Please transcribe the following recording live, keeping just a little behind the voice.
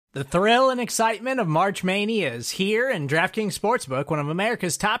The thrill and excitement of March Mania is here, and DraftKings Sportsbook, one of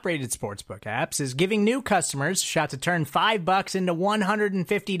America's top-rated sportsbook apps, is giving new customers a shot to turn $5 into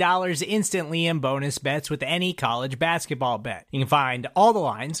 $150 instantly in bonus bets with any college basketball bet. You can find all the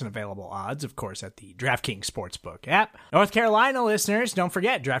lines and available odds, of course, at the DraftKings Sportsbook app. North Carolina listeners, don't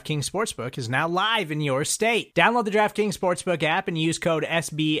forget, DraftKings Sportsbook is now live in your state. Download the DraftKings Sportsbook app and use code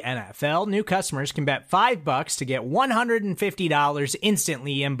SBNFL. New customers can bet $5 to get $150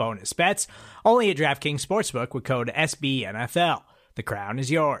 instantly in bonus bets, only at DraftKings Sportsbook with code SBNFL. The crown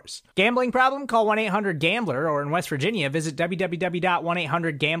is yours. Gambling problem? Call 1-800-GAMBLER, or in West Virginia, visit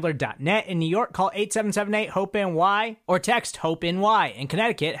www.1800gambler.net. In New York, call 877-8-HOPE-NY or text HOPE-NY. In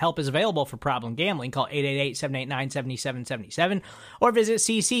Connecticut, help is available for problem gambling. Call 888-789-7777 or visit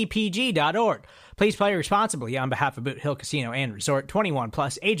ccpg.org. Please play responsibly on behalf of Boot Hill Casino and Resort. 21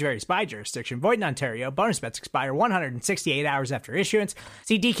 plus, age varies by jurisdiction. Void in Ontario. Bonus bets expire 168 hours after issuance.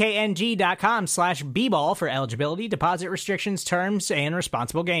 See dkng.com/bball for eligibility, deposit restrictions, terms, and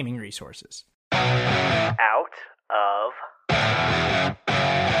responsible gaming resources. Out of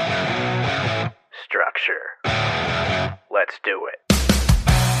structure. Let's do it.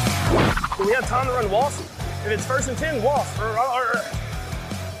 We have time to run waltz. If it's 1st and 10, waltz. Or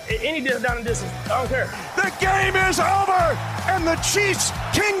any down and distance. I don't care. The game is over, and the Chiefs'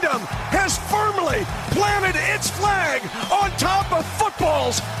 kingdom has firmly planted its flag on top of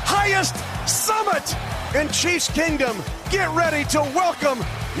football's highest summit. And Chiefs Kingdom, get ready to welcome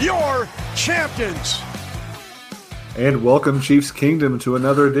your champions. And welcome, Chiefs Kingdom, to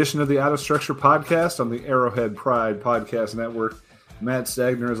another edition of the Out of Structure podcast on the Arrowhead Pride Podcast Network. Matt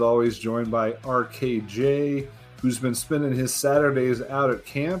Stagner is always joined by RKJ, who's been spending his Saturdays out at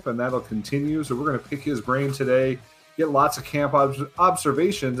camp, and that'll continue. So we're going to pick his brain today, get lots of camp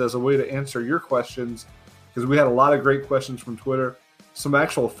observations as a way to answer your questions, because we had a lot of great questions from Twitter, some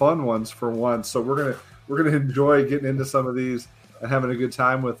actual fun ones for once. So we're gonna enjoy getting into some of these and having a good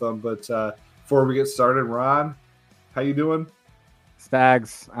time with them. But before we get started, Ron, how you doing?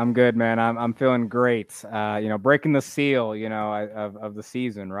 Stags, I'm good, man. I'm feeling great. Breaking the seal, of the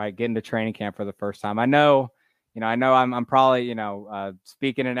season, right? Getting to training camp for the first time. I know I'm probably,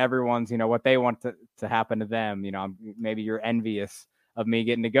 speaking in everyone's, what they want to happen to them. Maybe you're envious of me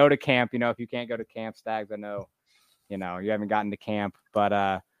getting to go to camp. If you can't go to camp, Stags, I know, you haven't gotten to camp,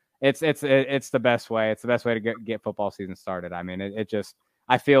 but it's the best way. It's the best way to get football season started. I mean,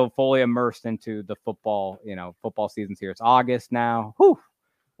 I feel fully immersed into the football season's here. It's August now. Whew,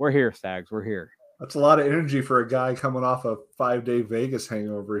 we're here, Stags. We're here. That's a lot of energy for a guy coming off a 5-day Vegas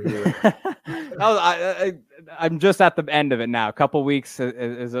hangover here. I'm just at the end of it now. A couple weeks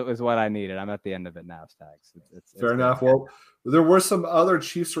is what I needed. I'm at the end of it now, Stags. It's Fair enough. Well, there were some other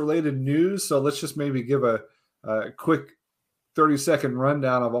Chiefs-related news, so let's just maybe give a quick 30-second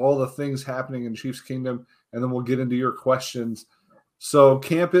rundown of all the things happening in Chiefs Kingdom, and then we'll get into your questions. So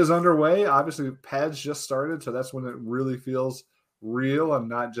camp is underway. Obviously, pads just started, so that's when it really feels real and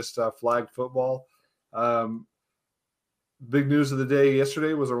not just flag football. Big news of the day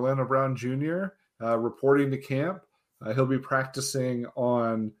yesterday was Orlando Brown Jr. Reporting to camp. He'll be practicing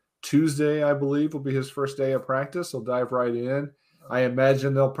on Tuesday, I believe, will be his first day of practice. He'll dive right in. I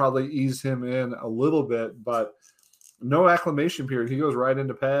imagine they'll probably ease him in a little bit, but no acclimation period. He goes right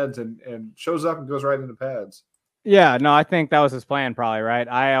into pads and shows up and goes right into pads. Yeah, no, I think that was his plan probably, right?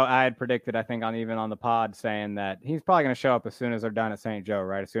 I had predicted, I think, on the pod saying that he's probably going to show up as soon as they're done at St. Joe,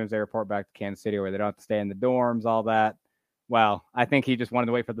 right? As soon as they report back to Kansas City where they don't have to stay in the dorms, all that. Well, I think he just wanted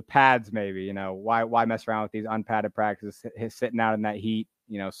to wait for the pads maybe, why mess around with these unpadded practices, sitting out in that heat,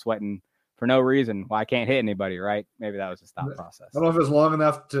 sweating for no reason. Well, I can't hit anybody, right? Maybe that was his thought process. I don't know if it's long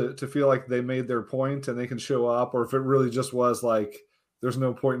enough to feel like they made their point and they can show up, or if it really just was like, there's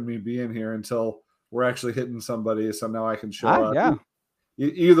no point in me being here until we're actually hitting somebody, so now I can show up. Yeah.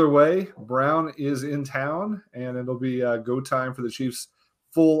 Either way, Brown is in town, and it'll be go time for the Chiefs'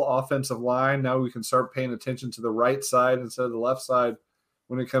 full offensive line. Now we can start paying attention to the right side instead of the left side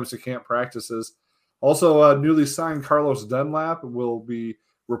when it comes to camp practices. Also, newly signed Carlos Dunlap will be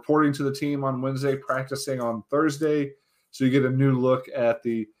reporting to the team on Wednesday, practicing on Thursday. So you get a new look at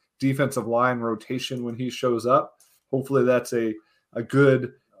the defensive line rotation when he shows up. Hopefully that's a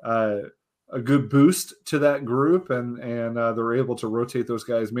good boost to that group, and they're able to rotate those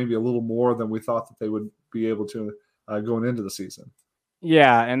guys maybe a little more than we thought that they would be able to going into the season.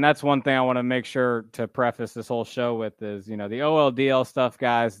 Yeah, and that's one thing I want to make sure to preface this whole show with is, the OLDL stuff,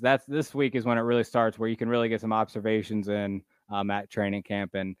 guys. This week is when it really starts, where you can really get some observations in at training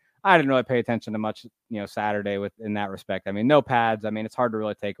camp. And I didn't really pay attention to much, Saturday in that respect. I mean, no pads. I mean, it's hard to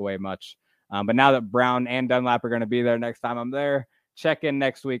really take away much. But now that Brown and Dunlap are going to be there next time I'm there, check in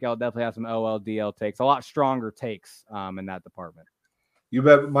next week. I'll definitely have some OLDL takes, a lot stronger takes in that department. You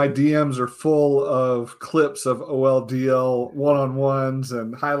bet my DMs are full of clips of OLDL one-on-ones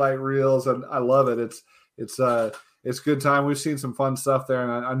and highlight reels, and I love it. It's good time. We've seen some fun stuff there,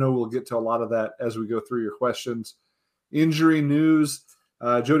 and I know we'll get to a lot of that as we go through your questions. Injury news,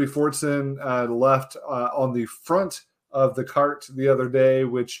 Jody Fortson left on the front of the cart the other day,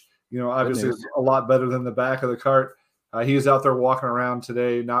 which, obviously is a lot better than the back of the cart. He is out there walking around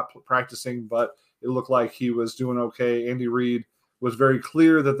today, not practicing, but it looked like he was doing okay. Andy Reid was very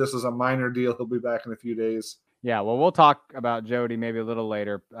clear that this is a minor deal. He'll be back in a few days. Yeah, well, we'll talk about Jody maybe a little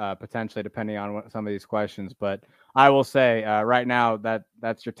later, potentially, depending on some of these questions. But I will say right now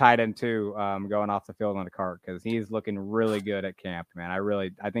that's your tight end too, going off the field on the cart, because he's looking really good at camp, man.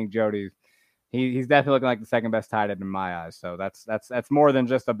 I think Jody's he's definitely looking like the second best tight end in my eyes. So that's more than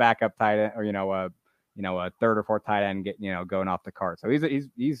just a backup tight end, or a third or fourth tight end going off the cart. So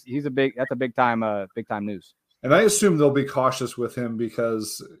that's a big time news. And I assume they'll be cautious with him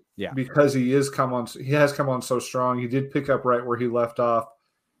because he has come on so strong. He did pick up right where he left off.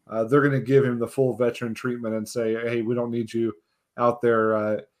 They're going to give him the full veteran treatment and say, hey, we don't need you out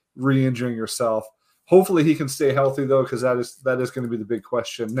there re-injuring yourself. Hopefully he can stay healthy, though, because that is going to be the big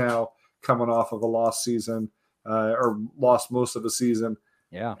question now, coming off of a lost season or lost most of the season.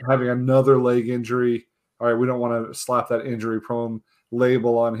 Yeah, having another leg injury. All right, we don't want to slap that injury-prone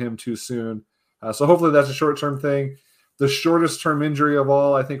label on him too soon. So hopefully that's a short-term thing. The shortest-term injury of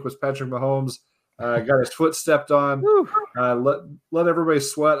all, I think, was Patrick Mahomes. Got his foot stepped on. Let everybody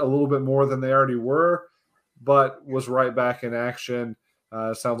sweat a little bit more than they already were, but was right back in action.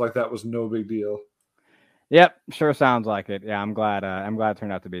 Sounds like that was no big deal. Yep, sure sounds like it. Yeah, I'm glad it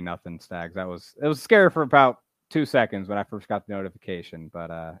turned out to be nothing, Stags. It was scary for about 2 seconds when I first got the notification,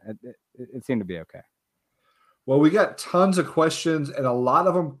 but it seemed to be okay. Well, we got tons of questions, and a lot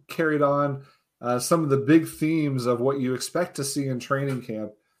of them carried on some of the big themes of what you expect to see in training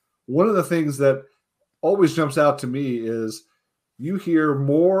camp. One of the things that always jumps out to me is you hear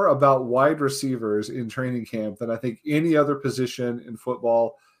more about wide receivers in training camp than I think any other position in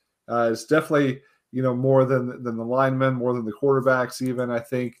football. It's definitely, more than the linemen, more than the quarterbacks even, I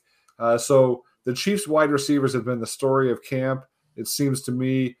think. So the Chiefs wide receivers have been the story of camp, it seems to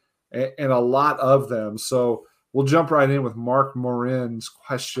me, and a lot of them. So we'll jump right in with Mark Morin's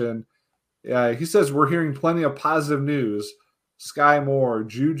question. He says, we're hearing plenty of positive news. Sky Moore,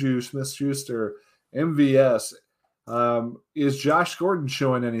 Juju Smith-Schuster, MVS. Is Josh Gordon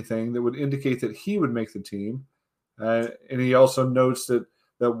showing anything that would indicate that he would make the team? And he also notes that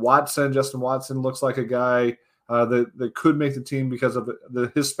Justin Watson looks like a guy that could make the team because of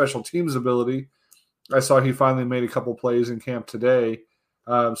his special teams ability. I saw he finally made a couple plays in camp today.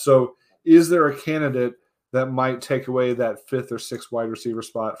 So is there a candidate that might take away that fifth or sixth wide receiver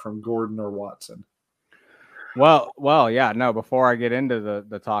spot from Gordon or Watson? Well, yeah, no, before I get into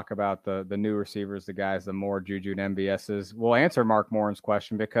the talk about the new receivers, the guys, the Moore, Juju, and MVSs, we'll answer Mark Morin's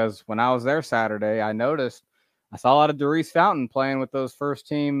question, because when I was there Saturday, I saw a lot of Darius Fountain playing with those first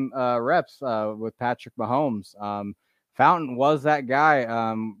team reps with Patrick Mahomes. Fountain was that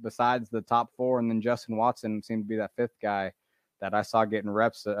guy besides the top four, and then Justin Watson seemed to be that fifth guy that I saw getting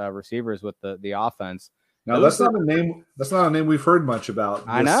reps receivers with the offense. Now that's not a name. That's not a name we've heard much about.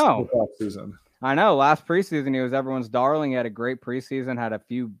 I know. Season. I know. Last preseason, he was everyone's darling. He had a great preseason. Had a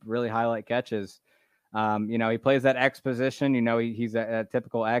few really highlight catches. He plays that X position. He's a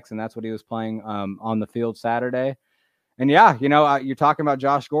typical X, and that's what he was playing on the field Saturday. And yeah, you're talking about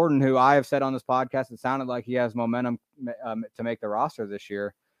Josh Gordon, who I have said on this podcast, it sounded like he has momentum to make the roster this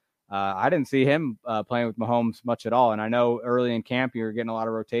year. I didn't see him playing with Mahomes much at all. And I know early in camp, you're getting a lot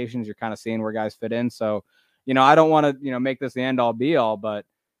of rotations. You're kind of seeing where guys fit in. So, I don't want to, make this the end all be all, but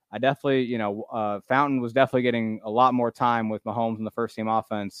I definitely, Fountain was definitely getting a lot more time with Mahomes in the first team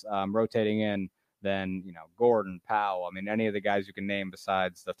offense, rotating in than, Gordon, Powell. I mean, any of the guys you can name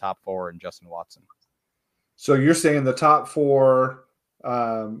besides the top four and Justin Watson. So you're saying the top four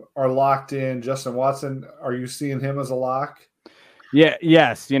are locked in. Justin Watson, are you seeing him as a lock? Yeah.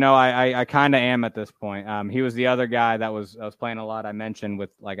 Yes. I kind of am at this point. He was the other guy that was playing a lot. I mentioned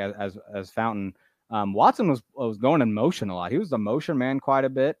with as Fountain. Watson was going in motion a lot. He was the motion man quite a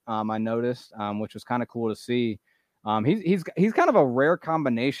bit. I noticed, which was kind of cool to see. He's kind of a rare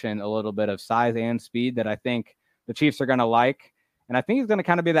combination, a little bit of size and speed that I think the Chiefs are going to like. And I think he's going to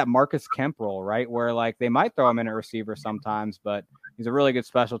kind of be that Marcus Kemp role, right? Where they might throw him in a receiver sometimes, but he's a really good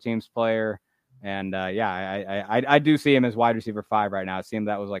special teams player. And I do see him as wide receiver 5 right now. It seemed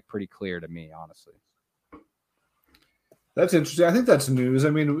that was pretty clear to me, honestly. That's interesting. I think that's news. I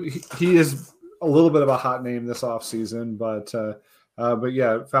mean, he is a little bit of a hot name this offseason, but But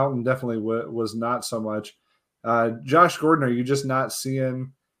yeah, Fountain definitely was not so much. Josh Gordon, are you just not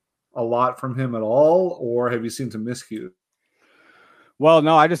seeing a lot from him at all, or have you seen some miscues? Well,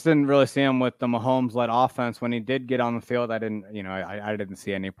 no, I just didn't really see him with the Mahomes-led offense. When he did get on the field, I didn't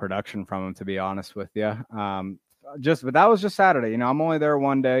see any production from him, to be honest with you. But that was just Saturday. I'm only there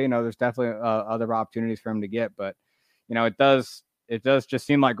one day. There's definitely other opportunities for him to get, but it does just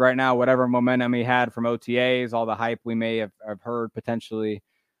seem like right now, whatever momentum he had from OTAs, all the hype we may have heard potentially,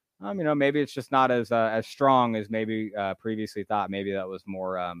 maybe it's just not as strong as maybe previously thought. Maybe that was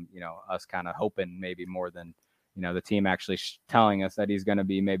more, us kind of hoping maybe more than the team actually telling us that he's going to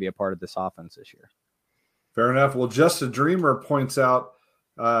be maybe a part of this offense this year. Fair enough. Well, Just a Dreamer points out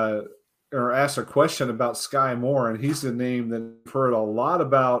or asks a question about Sky Moore, and he's a name that we've heard a lot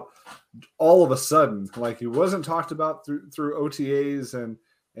about all of a sudden. Like, he wasn't talked about through OTAs and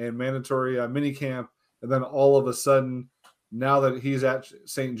mandatory minicamp, and then all of a sudden, now that he's at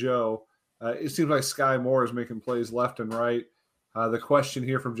St. Joe, it seems like Sky Moore is making plays left and right. The question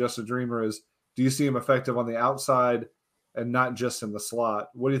here from Just a Dreamer is, do you see him effective on the outside and not just in the slot?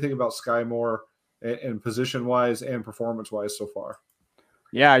 What do you think about Sky Moore and position-wise and performance-wise so far?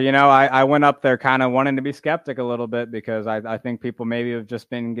 Yeah, I went up there kind of wanting to be skeptic a little bit because I think people maybe have just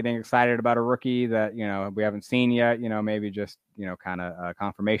been getting excited about a rookie that, we haven't seen yet, maybe just, kind of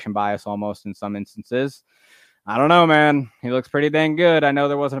confirmation bias almost in some instances. I don't know, man. He looks pretty dang good. I know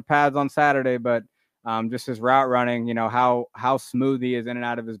there wasn't pads on Saturday, but just his route running, how smooth he is in and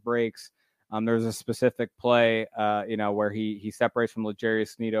out of his breaks. There's a specific play, where he separates from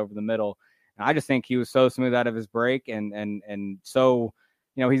L'Jarius Sneed over the middle. And I just think he was so smooth out of his break and so,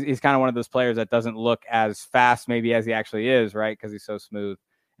 he's kind of one of those players that doesn't look as fast maybe as he actually is, right? Because he's so smooth.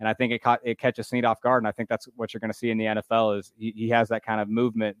 And I think it catches Sneed off guard. And I think that's what you're going to see in the NFL is he has that kind of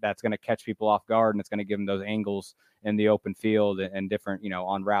movement that's going to catch people off guard, and it's going to give him those angles in the open field and different,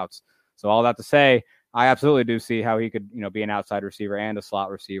 on routes. So all that to say, I absolutely do see how he could, be an outside receiver and a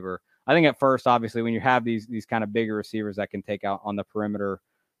slot receiver. I think at first, obviously, when you have these kind of bigger receivers that can take out on the perimeter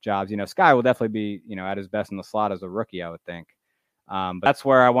jobs, Sky will definitely be, at his best in the slot as a rookie, I would think. But that's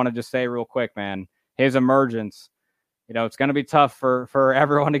where I want to just say real quick, man, his emergence, it's going to be tough for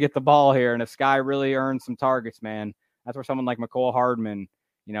everyone to get the ball here. And if Sky really earns some targets, man, that's where someone like McCole Hardman,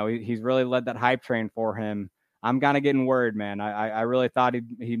 he's really led that hype train for him. I'm kind of getting worried, man. I really thought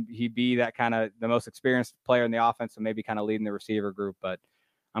he'd be that kind of the most experienced player in the offense and maybe kind of leading the receiver group, but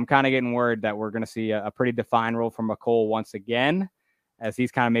I'm kind of getting worried that we're going to see a pretty defined role from McCole once again, as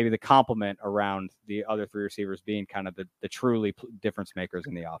he's kind of maybe the complement around the other three receivers being kind of the truly difference makers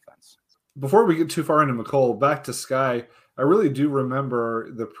in the offense. Before we get too far into McCole, back to Sky, I really do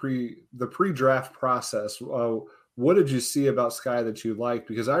remember the pre-draft process. What did you see about Sky that you liked?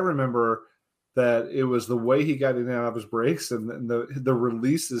 Because I remember that it was the way he got in and out of his breaks and the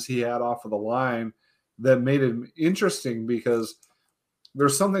releases he had off of the line that made him interesting, because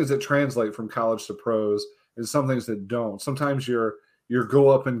there's some things that translate from college to pros and some things that don't. Sometimes your go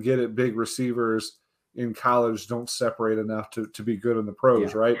up and get it big receivers in college don't separate enough to be good in the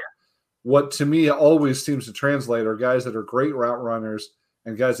pros, right? Yeah. What to me always seems to translate are guys that are great route runners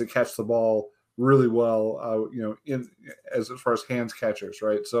and guys that catch the ball really well, as far as hands catchers,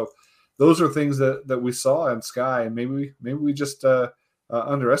 right? So those are things that we saw in Sky, and maybe we just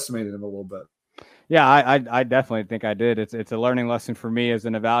underestimated him a little bit. Yeah, I definitely think I did. It's a learning lesson for me as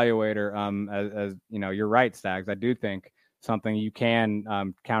an evaluator. As you're right, Stags. I do think something you can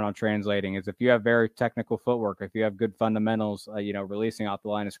count on translating is if you have very technical footwork, if you have good fundamentals, releasing off the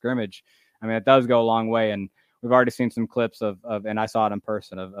line of scrimmage. I mean, it does go a long way. And we've already seen some clips of and I saw it in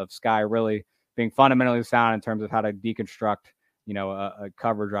person of Sky really being fundamentally sound in terms of how to deconstruct, a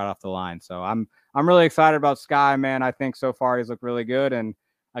coverage right off the line. So I'm really excited about Sky, man. I think so far he's looked really good. And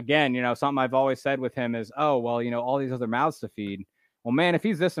again, something I've always said with him is, all these other mouths to feed. Well, man, if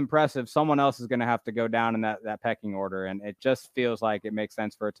he's this impressive, someone else is going to have to go down in that pecking order. And it just feels like it makes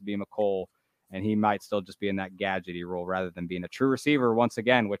sense for it to be McCole, and he might still just be in that gadgety role rather than being a true receiver once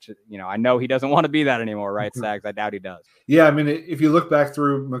again, which, I know he doesn't want to be that anymore, right, Stags? I doubt he does. Yeah, I mean, if you look back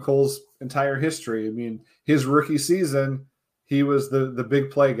through McCole's entire history, I mean, his rookie season, he was the big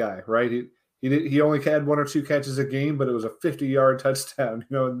play guy, right? He only had one or two catches a game, but it was a 50-yard touchdown,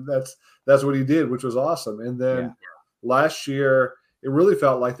 and that's what he did, which was awesome. And then last year, it really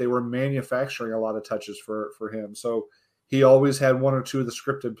felt like they were manufacturing a lot of touches for him. So he always had one or two of the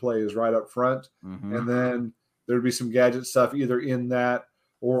scripted plays right up front. Mm-hmm. And then there'd be some gadget stuff either in that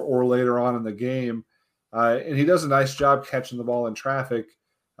or later on in the game. And he does a nice job catching the ball in traffic.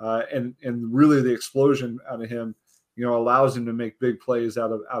 And really the explosion out of him, allows him to make big plays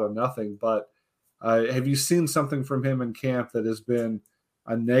out of nothing. But Have you seen something from him in camp that has been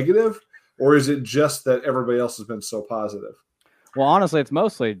a negative, or is it just that everybody else has been so positive? Well, honestly, it's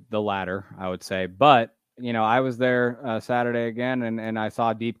mostly the latter, I would say. But, I was there Saturday again, and I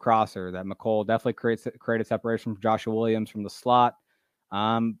saw a deep crosser that McCole definitely created separation from Joshua Williams from the slot.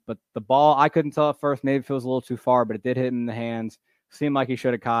 But the ball, I couldn't tell at first. Maybe if it was a little too far, but it did hit him in the hands. Seemed like he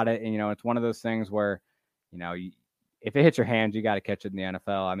should have caught it. And, it's one of those things where, if it hits your hands, you got to catch it in the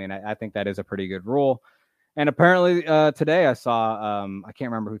NFL. I mean, I think that is a pretty good rule. And apparently today I saw, I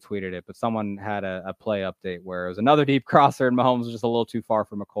can't remember who tweeted it, but someone had a play update where it was another deep crosser and Mahomes was just a little too far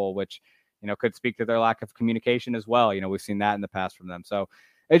for McCole, which, could speak to their lack of communication as well. We've seen that in the past from them. So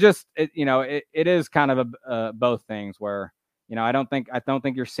it is kind of both things where, I don't think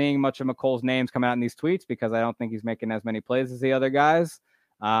you're seeing much of McCole's names come out in these tweets because I don't think he's making as many plays as the other guys.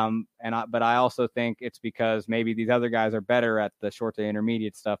 But I also think it's because maybe these other guys are better at the short to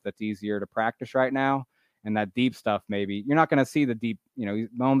intermediate stuff that's easier to practice right now. And that deep stuff, maybe you're not going to see the deep,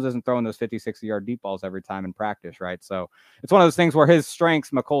 Mahomes isn't throwing those 50, 60-yard deep balls every time in practice, right? So it's one of those things where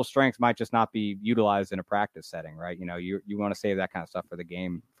McCole's strengths might just not be utilized in a practice setting, right? You want to save that kind of stuff for the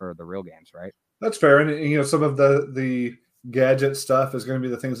game, for the real games, right? That's fair. And some of the gadget stuff is going to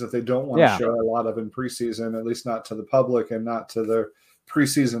be the things that they don't want to show a lot of in preseason, at least not to the public and not to their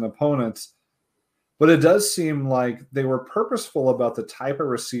preseason opponents. But it does seem like they were purposeful about the type of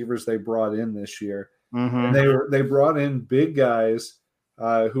receivers they brought in this year. Mm-hmm. And they brought in big guys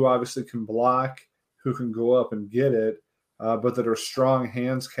who obviously can block, who can go up and get it, but that are strong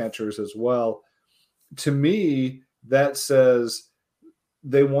hands catchers as well. To me, that says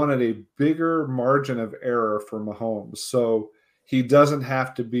they wanted a bigger margin of error for Mahomes, so he doesn't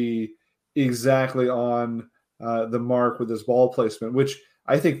have to be exactly on the mark with his ball placement, which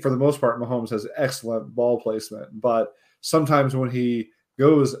I think for the most part Mahomes has excellent ball placement. But sometimes when he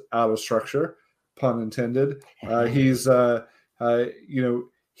goes out of structure, pun intended, he's going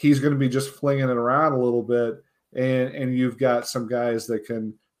to be just flinging it around a little bit, and you've got some guys that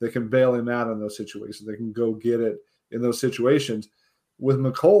can bail him out in those situations. They can go get it in those situations. With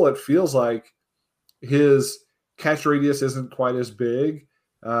McCole, it feels like his catch radius isn't quite as big.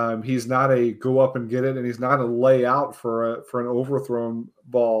 He's not a go up and get it, and he's not a lay out for an overthrown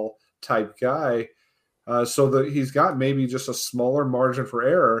ball type guy. So that he's got maybe just a smaller margin for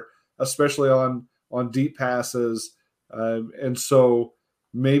error, especially on deep passes. And so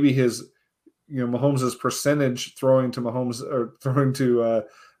maybe Mahomes' percentage throwing to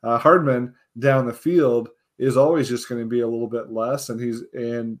Hardman down the field is always just going to be a little bit less.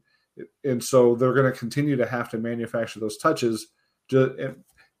 And so they're going to continue to have to manufacture those touches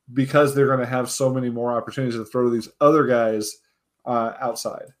because they're going to have so many more opportunities to throw these other guys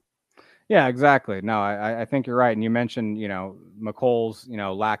outside. Yeah, exactly. No, I think you're right. And you mentioned, McCole's,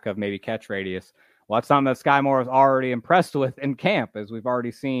 lack of maybe catch radius. Well, that's something that Sky Moore is already impressed with in camp, as we've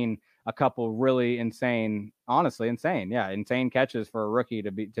already seen a couple really insane catches for a rookie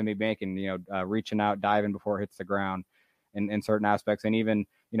to be making, reaching out, diving before it hits the ground in certain aspects. And even,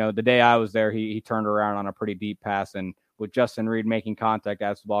 the day I was there, he turned around on a pretty deep pass, and with Justin Reid making contact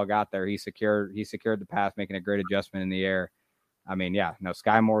as the ball got there, he secured the pass, making a great adjustment in the air. I mean,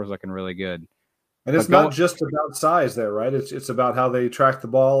 Sky Moore is looking really good. And it's not just about size there, right? It's about how they track the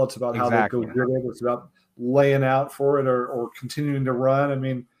ball. It's about how they go get it. It's about laying out for it or continuing to run. I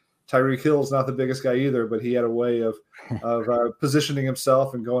mean, Tyreek Hill is not the biggest guy either, but he had a way of positioning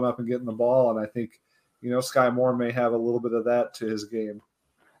himself and going up and getting the ball. And I think, Sky Moore may have a little bit of that to his game.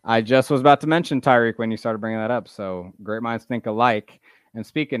 I just was about to mention Tyreek when you started bringing that up. So great minds think alike. And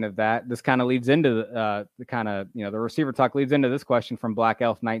speaking of that, this kind of leads into the receiver talk leads into this question from Black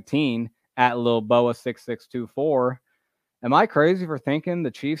Elf 19 at Lil Boa 6624. Am I crazy for thinking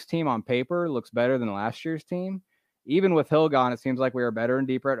the Chiefs team on paper looks better than last year's team? Even with Hill gone, it seems like we are better and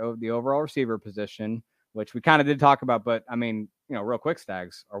deeper at the overall receiver position, which we kind of did talk about. But I mean, real quick,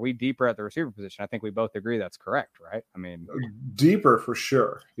 Stags, are we deeper at the receiver position? I think we both agree that's correct, right? I mean, deeper for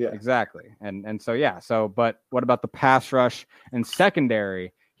sure. Yeah, exactly. And so, yeah. So, but what about the pass rush and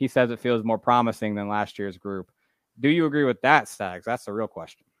secondary? He says it feels more promising than last year's group. Do you agree with that, Stags? That's the real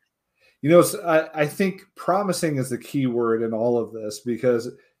question. I think promising is the key word in all of this, because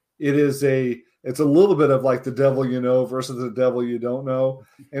it's a little bit of like the devil you know versus the devil you don't know.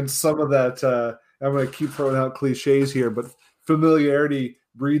 And some of that, I'm going to keep throwing out cliches here, but familiarity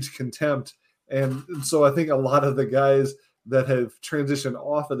breeds contempt. And so I think a lot of the guys that have transitioned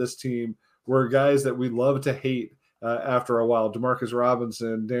off of this team were guys that we love to hate after a while. Demarcus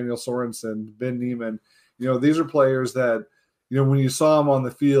Robinson, Daniel Sorensen, Ben Neiman. These are players that, when you saw them on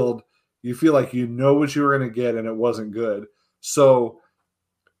the field, you feel like what you were going to get, and it wasn't good. So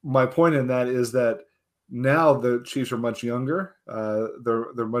my point in that is that now the Chiefs are much younger.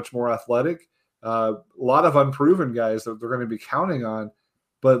 They're much more athletic. A lot of unproven guys that they're going to be counting on,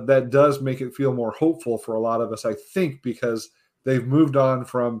 but that does make it feel more hopeful for a lot of us, I think, because they've moved on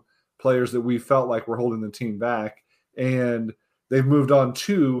from players that we felt like were holding the team back, and they've moved on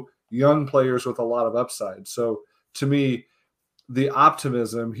to young players with a lot of upside. So to me, the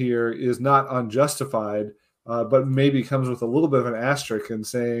optimism here is not unjustified, but maybe comes with a little bit of an asterisk in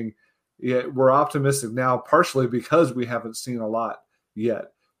saying, yeah, we're optimistic now, partially because we haven't seen a lot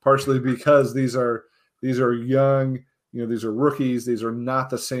yet, partially because these are young, these are rookies. These are not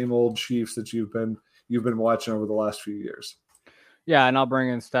the same old Chiefs that you've been watching over the last few years. Yeah, and I'll bring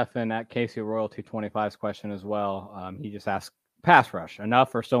in Stefan at Casey Royalty 25's question as well. He just asked, pass rush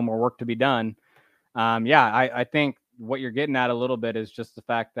enough or still more work to be done? I think what you're getting at a little bit is just the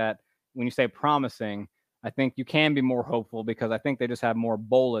fact that when you say promising, I think you can be more hopeful because I think they just have more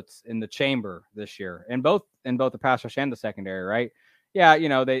bullets in the chamber this year in both the pass rush and the secondary, right? Yeah,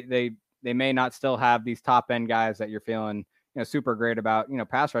 they may not still have these top end guys that you're feeling super great about.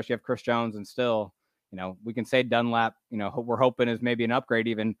 Pass rush, you have Chris Jones, and still we can say Dunlap, we're hoping is maybe an upgrade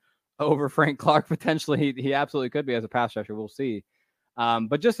even over Frank Clark potentially. He absolutely could be as a pass rusher. We'll see.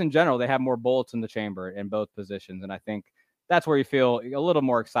 But just in general, they have more bullets in the chamber in both positions. And I think that's where you feel a little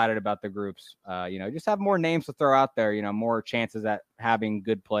more excited about the groups. Just have more names to throw out there, more chances at having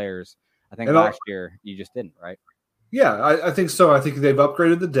good players. I think last year you just didn't, right? Yeah, I think so. I think they've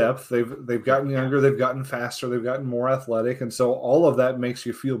upgraded the depth. They've gotten younger. They've gotten faster. They've gotten more athletic. And so all of that makes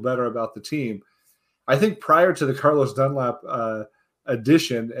you feel better about the team. I think prior to the Carlos Dunlap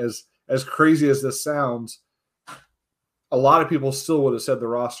addition, as crazy as this sounds, a lot of people still would have said the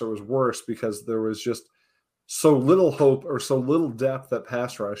roster was worse because there was just so little hope or so little depth at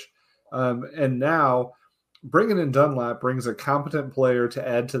pass rush. And now bringing in Dunlap brings a competent player to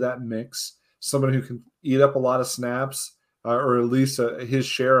add to that mix, someone who can eat up a lot of snaps or at least his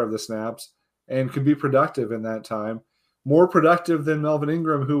share of the snaps and could be productive in that time, more productive than Melvin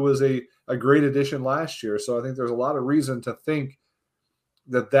Ingram, who was a great addition last year. So I think there's a lot of reason to think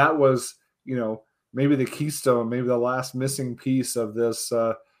that was, maybe the keystone, maybe the last missing piece of this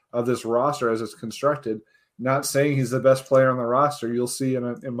roster as it's constructed. Not saying he's the best player on the roster. You'll see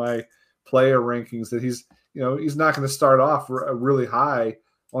in my player rankings that he's not going to start off really high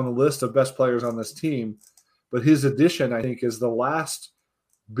on the list of best players on this team. But his addition, I think, is the last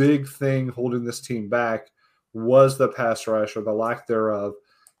big thing holding this team back was the pass rush or the lack thereof.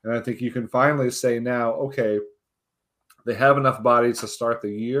 And I think you can finally say now, okay, they have enough bodies to start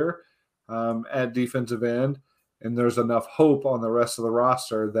the year at defensive end, and there's enough hope on the rest of the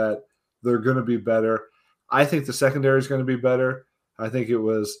roster that they're going to be better. I think the secondary is going to be better. I think it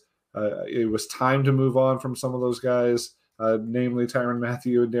was time to move on from some of those guys, namely Tyrann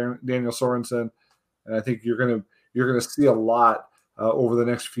Mathieu and Daniel Sorensen. And I think you're going to see a lot over the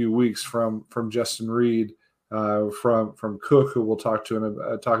next few weeks from Justin Reid, from Cook, who we'll talk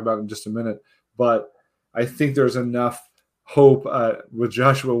about in just a minute. But I think there's enough hope with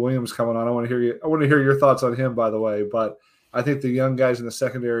Joshua Williams coming on. I want to hear your thoughts on him, by the way. But I think the young guys in the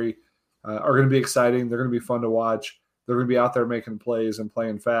secondary are going to be exciting. They're going to be fun to watch. They're going to be out there making plays and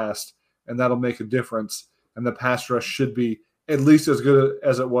playing fast, and that'll make a difference. And the pass rush should be at least as good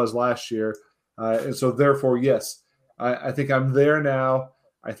as it was last year. And so, therefore, yes, I think I'm there now.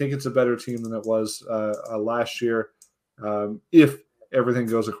 I think it's a better team than it was last year if everything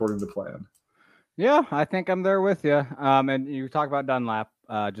goes according to plan. Yeah, I think I'm there with you. And you talk about Dunlap.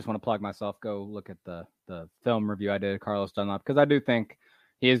 Just want to plug myself. Go look at the film review I did of Carlos Dunlap, because I do think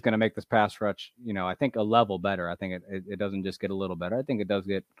he is going to make this pass rush, I think a level better. I think it doesn't just get a little better. I think it does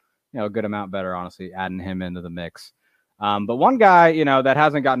get, a good amount better, honestly, adding him into the mix. But one guy, that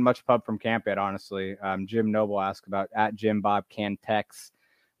hasn't gotten much pub from camp yet, honestly, Jim Noble asked about at Jim Bob Cantex.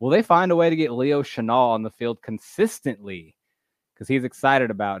 Will they find a way to get Leo Chenal on the field consistently? Because he's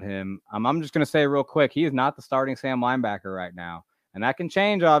excited about him. I'm just going to say real quick, he is not the starting Sam linebacker right now. And that can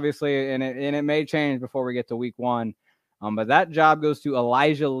change, obviously, and it may change before we get to week 1. But that job goes to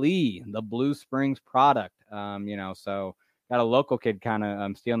Elijah Lee, the Blue Springs product. So got a local kid kind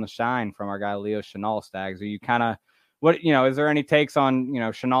of stealing the shine from our guy Leo Chenal. Stags. Are you kind of is there any takes on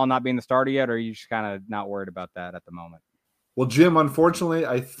Chenal not being the starter yet, or are you just kind of not worried about that at the moment? Well, Jim, unfortunately,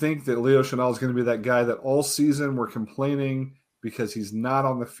 I think that Leo Chenal is going to be that guy that all season we're complaining because he's not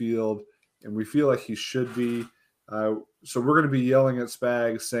on the field, and we feel like he should be. So we're going to be yelling at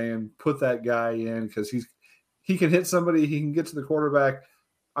Spags saying, put that guy in because he can hit somebody, he can get to the quarterback.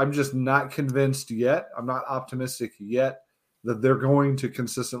 I'm just not convinced yet. I'm not optimistic yet that they're going to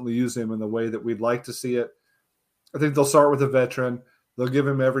consistently use him in the way that we'd like to see it. I think they'll start with a veteran. They'll give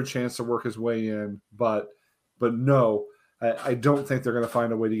him every chance to work his way in, but no, I don't think they're going to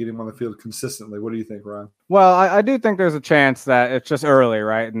find a way to get him on the field consistently. What do you think, Ron? Well, I do think there's a chance that it's just early,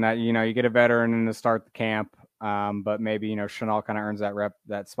 right? And that, you get a veteran in to start the camp. But maybe, Chenal kind of earns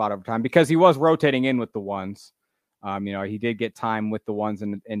that spot over time because he was rotating in with the ones. He did get time with the ones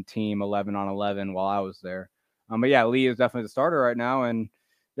in team 11 on 11 while I was there. But yeah, Lee is definitely the starter right now. And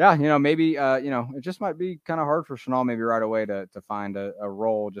yeah, maybe, it just might be kind of hard for Chenal maybe right away to find a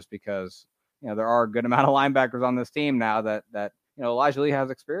role just because, there are a good amount of linebackers on this team now that Elijah Lee has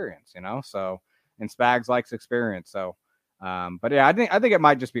experience, so, and Spags likes experience. So, but yeah, I think it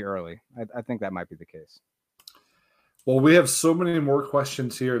might just be early. I think that might be the case. Well, we have so many more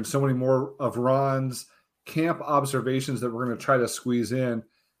questions here and so many more of Ron's camp observations that we're going to try to squeeze in.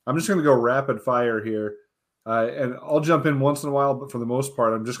 I'm just going to go rapid fire here. And I'll jump in once in a while, but for the most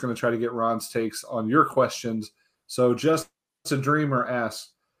part, I'm just going to try to get Ron's takes on your questions. So just a dreamer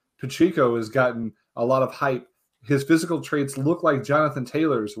asks, Pacheco has gotten a lot of hype. His physical traits look like Jonathan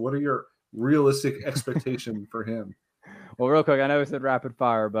Taylor's. What are your realistic expectations for him? Well, real quick, I know we said rapid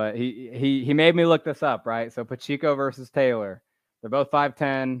fire, but he made me look this up, right? So Pacheco versus Taylor. They're both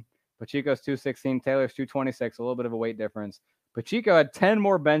 5'10". Pacheco's 216, Taylor's 226, a little bit of a weight difference. Pacheco had 10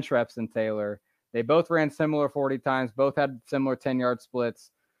 more bench reps than Taylor. They both ran similar 40 times, both had similar 10-yard splits,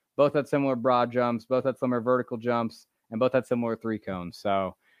 both had similar broad jumps, both had similar vertical jumps, and both had similar three cones.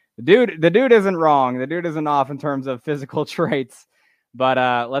 So the dude isn't wrong. The dude isn't off in terms of physical traits. But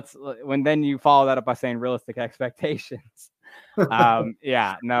then you follow that up by saying realistic expectations. Pacheco,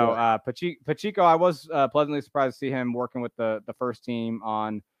 I was pleasantly surprised to see him working with the first team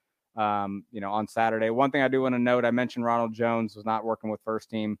on Saturday. One thing I do want to note, I mentioned Ronald Jones was not working with first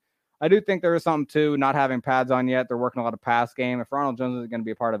team. I do think there is something to not having pads on yet. They're working a lot of pass game. If Ronald Jones is going to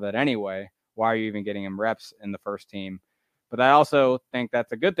be a part of it anyway, why are you even getting him reps in the first team? But I also think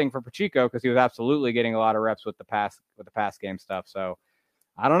that's a good thing for Pacheco because he was absolutely getting a lot of reps with the pass game stuff. So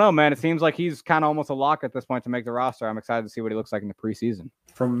I don't know, man. It seems like he's kind of almost a lock at this point to make the roster. I'm excited to see what he looks like in the preseason.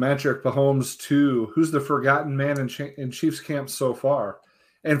 From Patrick Mahomes to who's the forgotten man in Chiefs camp so far?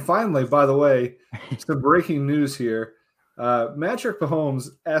 And finally, by the way, some breaking news here. Patrick Mahomes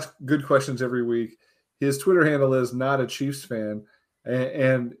asks good questions every week. His Twitter handle is not a Chiefs fan.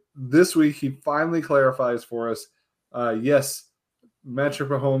 And this week he finally clarifies for us, yes, Patrick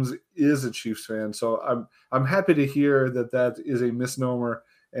Mahomes is a Chiefs fan. So I'm happy to hear that is a misnomer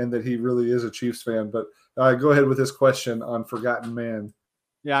and that he really is a Chiefs fan. But go ahead with this question on Forgotten Man.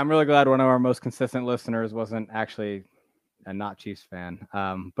 Yeah, I'm really glad one of our most consistent listeners wasn't actually a not Chiefs fan.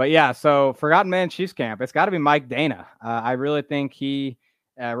 But yeah, so Forgotten Man Chiefs camp. It's got to be Mike Dana. I really think he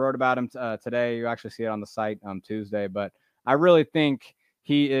wrote about him today. You actually see it on the site on Tuesday. But I really think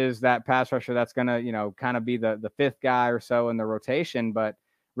he is that pass rusher that's going to, kind of be the fifth guy or so in the rotation, but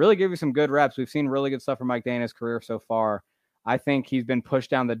really give you some good reps. We've seen really good stuff from Mike Dana's career so far. I think he's been pushed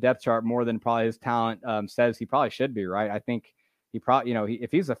down the depth chart more than probably his talent says he probably should be, right? I think he probably,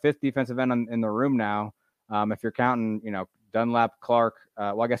 if he's a fifth defensive end in the room now, if you're counting, Dunlap, Clark,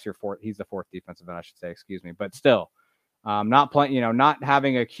 I guess he's the fourth defensive end, I should say, excuse me, but still not playing, not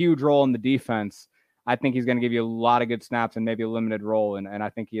having a huge role in the defense. I think he's going to give you a lot of good snaps and maybe a limited role. And I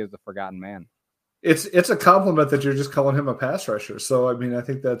think he is the forgotten man. It's a compliment that you're just calling him a pass rusher. So, I mean, I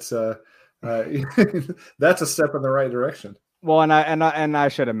think that's that's a step in the right direction. Well, and I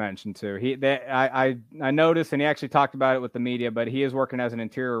should have mentioned too. I noticed, and he actually talked about it with the media, but he is working as an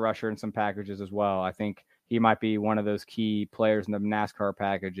interior rusher in some packages as well. I think he might be one of those key players in the NASCAR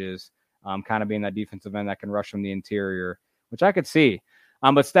packages, kind of being that defensive end that can rush from the interior, which I could see.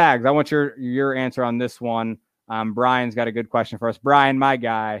 But Stags, I want your answer on this one. Brian's got a good question for us. Brian, my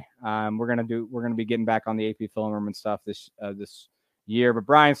guy, we're gonna be getting back on the AP film room and stuff this year. But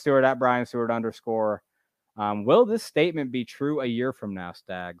Brian Stewart at Brian Stewart _ will this statement be true a year from now,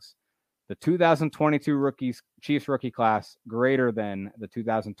 Stags? The 2022 Chiefs rookie class greater than the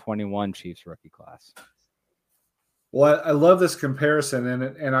 2021 Chiefs rookie class. Well, I love this comparison,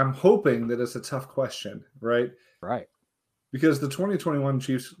 and I'm hoping that it's a tough question, right? Right. Because the 2021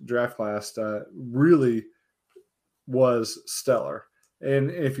 Chiefs draft class really was stellar. And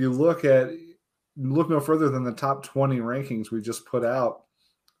if you look no further than the top 20 rankings we just put out,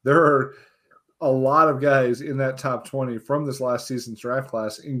 there are a lot of guys in that top 20 from this last season's draft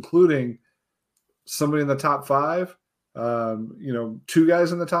class, including somebody in the top 5, two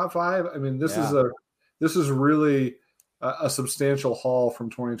guys in the top 5. I mean, this is really a substantial haul from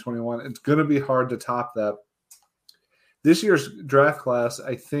 2021. It's going to be hard to top that. This year's draft class,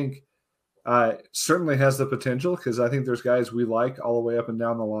 I think, certainly has the potential because I think there's guys we like all the way up and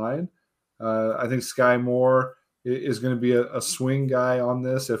down the line. I think Sky Moore is going to be a swing guy on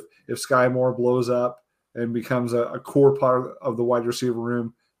this. If Sky Moore blows up and becomes a core part of the wide receiver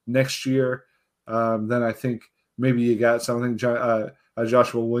room next year, then I think maybe you got something.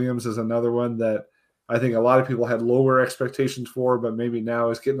 Joshua Williams is another one that I think a lot of people had lower expectations for, but maybe now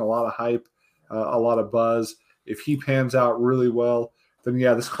is getting a lot of hype, a lot of buzz. If he pans out really well, then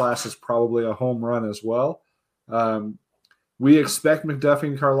yeah, this class is probably a home run as well. We expect McDuffie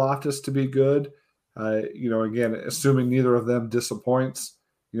and Karlaftis to be good. Again, assuming neither of them disappoints,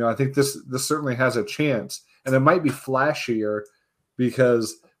 I think this certainly has a chance, and it might be flashier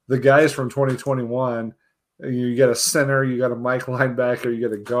because the guys from 2021, you get a center, you got a Mike linebacker, you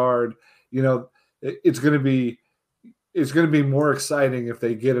get a guard. It's going to be more exciting if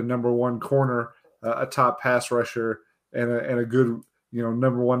they get a number one corner, a top pass rusher, and a good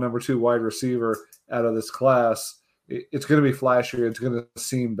number one, number two wide receiver out of this class. It's going to be flashier. It's going to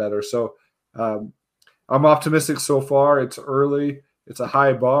seem better. So I'm optimistic so far. It's early. It's a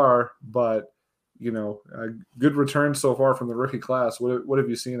high bar, but a good return so far from the rookie class. What have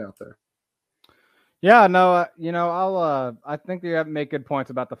you seen out there? Yeah, no, I think you have to make good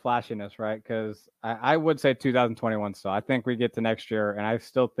points about the flashiness, right? Because I would say 2021 still. I think we get to next year, and I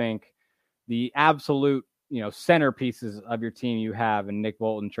still think the absolute, centerpieces of your team you have in Nick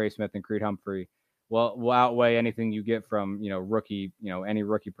Bolton, Trey Smith, and Creed Humphrey will outweigh anything you get from, rookie, any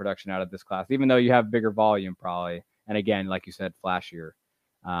rookie production out of this class, even though you have bigger volume probably. And again, like you said, flashier.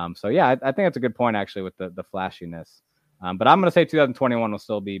 So yeah, I think that's a good point actually with the flashiness. But I'm going to say 2021 will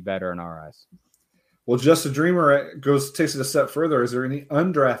still be better in our eyes. Well, Just a Dreamer takes it a step further. Is there any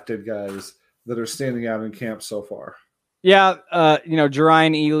undrafted guys that are standing out in camp so far? Yeah,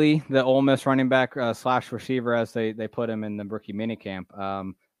 Jerian Ely, the Ole Miss running back / receiver, as they put him in the rookie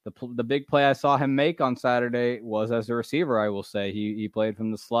minicamp. The big play I saw him make on Saturday was as a receiver. I will say he played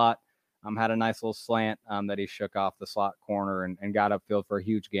from the slot. Had a nice little slant that he shook off the slot corner and got upfield for a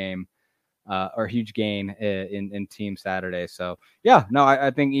huge gain in team Saturday. So yeah, no,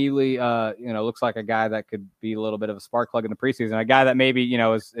 I think Ely, looks like a guy that could be a little bit of a spark plug in the preseason. A guy that maybe,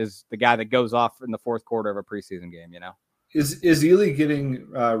 is the guy that goes off in the fourth quarter of a preseason game, Is Ely getting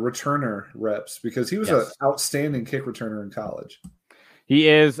returner reps? Because he was an outstanding kick returner in college. He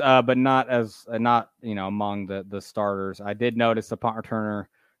is, but not among the starters. I did notice the punt returner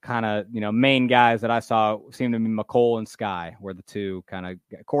kind of, main guys that I saw seemed to be McCole and Sky were the two kind of.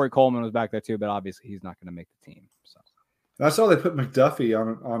 Corey Coleman was back there too, but obviously he's not going to make the team. So and I saw they put McDuffie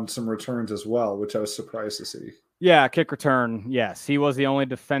on some returns as well, which I was surprised to see. Yeah, kick return. Yes, he was the only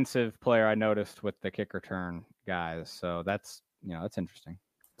defensive player I noticed with the kick return guys. So that's interesting.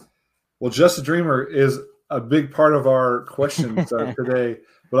 Well, Just a Dreamer is a big part of our questions today,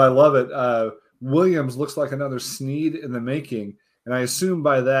 but I love it. Williams looks like another Snead in the making. And I assume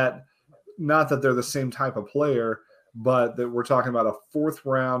by that, not that they're the same type of player, but that we're talking about a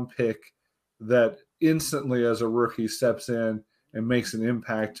fourth-round pick that instantly as a rookie steps in and makes an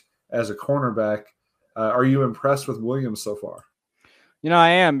impact as a cornerback. Are you impressed with Williams so far? I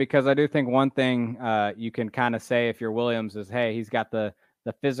am, because I do think one thing you can kind of say if you're Williams is, hey, he's got the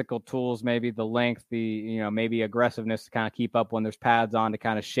physical tools, maybe the length, the maybe aggressiveness to kind of keep up when there's pads on to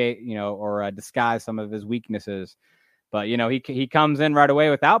kind of shape, or disguise some of his weaknesses. But, he comes in right away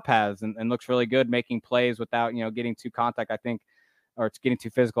without pads and looks really good, making plays without, getting too contact, I think, or it's getting too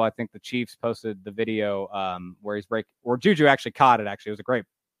physical. I think the Chiefs posted the video where Juju actually caught it. Actually, it was a great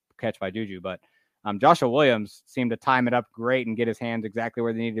catch by Juju. But Joshua Williams seemed to time it up great and get his hands exactly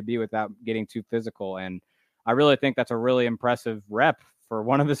where they needed to be without getting too physical. And I really think that's a really impressive rep for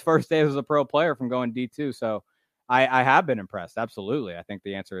one of his first days as a pro player from going D2. So I have been impressed. Absolutely. I think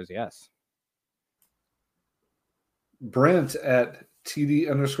the answer is yes. Brent at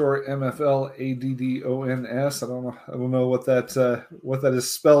TD_MFL ADDONS. I don't know what that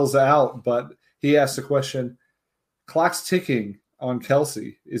is spells out, but he asked the question: clock's ticking on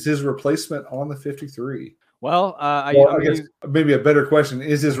Kelsey. Is his replacement on the 53? Well, I guess maybe a better question: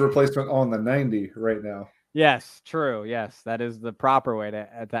 is his replacement on the 90 right now? Yes, true. Yes, that is the proper way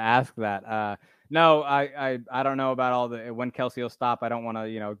to ask that. No, I don't know about all when Kelsey will stop. I don't want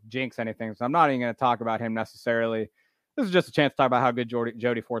to jinx anything, so I'm not even going to talk about him necessarily. This is just a chance to talk about how good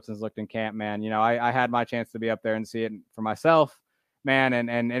Jody Fortson's looked in camp, man. I had my chance to be up there and see it for myself, man.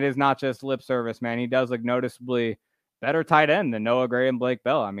 And it is not just lip service, man. He does look noticeably better tight end than Noah Gray and Blake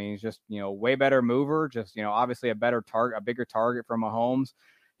Bell. I mean, he's just, way better mover, just, obviously a better target, a bigger target for Mahomes.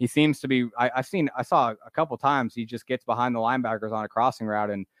 He seems to be, I saw a couple times he just gets behind the linebackers on a crossing route.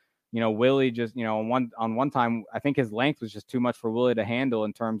 And, Willie just, on one time, I think his length was just too much for Willie to handle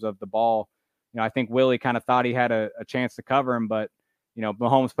in terms of the ball. I think Willie kind of thought he had a chance to cover him, but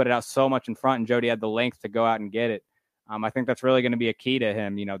Mahomes put it out so much in front, and Jody had the length to go out and get it. I think that's really going to be a key to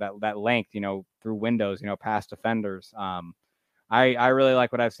him, that length, through windows, past defenders. I really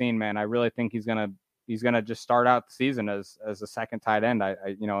like what I've seen, man. I really think he's gonna just start out the season as a second tight end.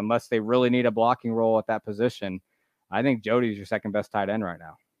 Unless they really need a blocking role at that position, I think Jody's your second best tight end right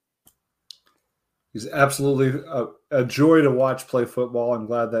now. He's absolutely a joy to watch play football. I'm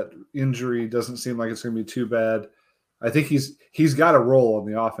glad that injury doesn't seem like it's going to be too bad. I think he's got a role on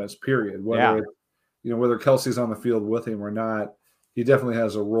the offense, period. Whether Kelsey's on the field with him or not, he definitely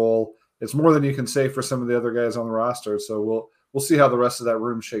has a role. It's more than you can say for some of the other guys on the roster. So we'll see how the rest of that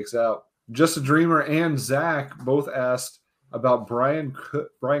room shakes out. Just a Dreamer and Zach both asked about Brian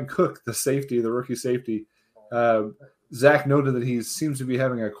Cook, the rookie safety. Zach noted that he seems to be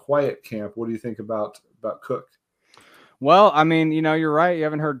having a quiet camp. What do you think about Cook? Well, I mean, you're right. You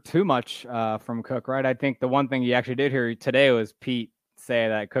haven't heard too much from Cook, right? I think the one thing you actually did hear today was Pete say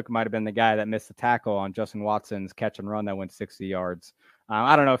that Cook might have been the guy that missed the tackle on Justin Watson's catch and run that went 60 yards.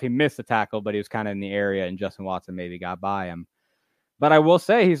 I don't know if he missed the tackle, but he was kind of in the area, and Justin Watson maybe got by him. But I will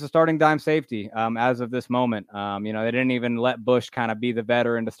say he's a starting dime safety as of this moment. They didn't even let Bush kind of be the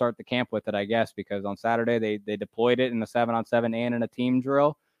veteran to start the camp with it, I guess, because on Saturday they deployed it in a 7-on-7 and in a team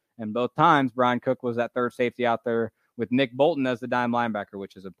drill. And both times Brian Cook was that third safety out there with Nick Bolton as the dime linebacker,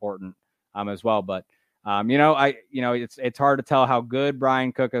 which is important as well. But it's hard to tell how good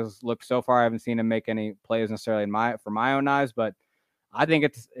Brian Cook has looked so far. I haven't seen him make any plays necessarily for my own eyes, but I think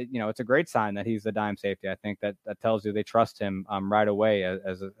it's a great sign that he's the dime safety. I think that tells you they trust him right away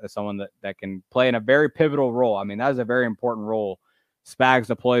as someone that can play in a very pivotal role. I mean, that is a very important role. Spags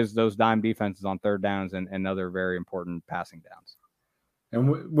deploys those dime defenses on third downs and other very important passing downs.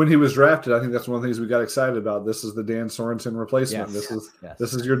 And when he was drafted, I think that's one of the things we got excited about. This is the Dan Sorensen replacement. Yes.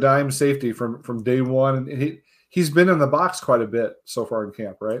 This is your dime safety from day one. And he's been in the box quite a bit so far in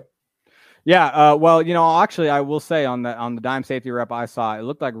camp, right? Yeah. Actually, I will say on the dime safety rep I saw, it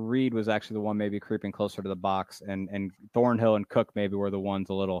looked like Reid was actually the one maybe creeping closer to the box, and Thornhill and Cook maybe were the ones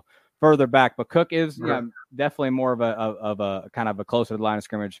a little further back. But Cook is definitely more of a kind of a closer to the line of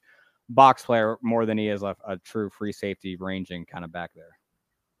scrimmage box player more than he is a true free safety ranging kind of back there.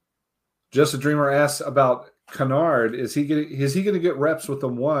 Just a Dreamer asks about Kennard. Is he going to get reps with the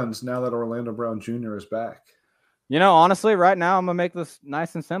ones now that Orlando Brown Jr. is back? Honestly, right now I'm gonna make this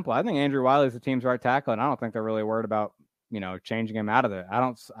nice and simple. I think Andrew Wiley is the team's right tackle, and I don't think they're really worried about changing him out of it.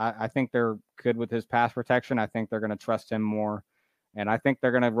 I think they're good with his pass protection. I think they're going to trust him more, and I think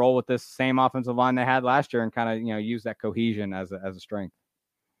they're going to roll with this same offensive line they had last year and kind of use that cohesion as a strength.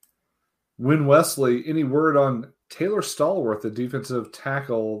 Win Wesley, any word on Taylor Stallworth, the defensive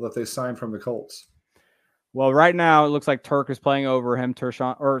tackle that they signed from the Colts? Well, right now it looks like Turk is playing over him.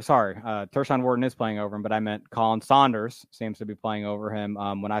 Tershawn Wharton is playing over him, but I meant Colin Saunders seems to be playing over him.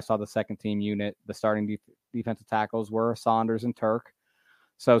 When I saw the second team unit, the starting defensive tackles were Saunders and Turk.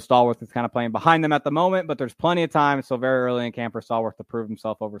 So Stallworth is kind of playing behind them at the moment, but there's plenty of time. It's still very early in camp for Stallworth to prove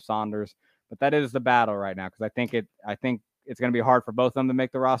himself over Saunders. But that is the battle right now because I think it's going to be hard for both of them to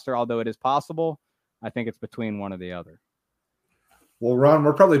make the roster, although it is possible. I think it's between one or the other. Well, Ron,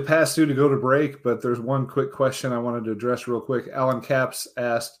 we're probably past due to go to break, but there's one quick question I wanted to address real quick. Alan Capps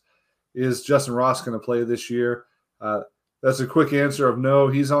asked, is Justin Ross going to play this year? That's a quick answer of no.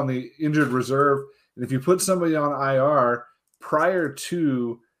 He's on the injured reserve. And if you put somebody on IR prior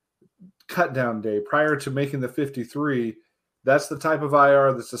to cut down day, prior to making the 53, that's the type of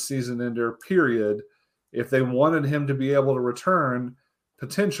IR that's a season ender, period. If they wanted him to be able to return,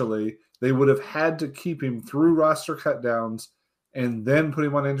 potentially, they would have had to keep him through roster cutdowns and then put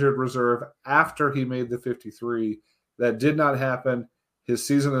him on injured reserve after he made the 53. That did not happen. His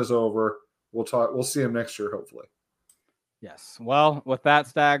season is over. We'll see him next year, hopefully. Yes. Well, with that,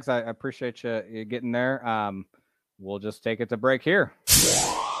 Stags, I appreciate you getting there. We'll just take it to break here.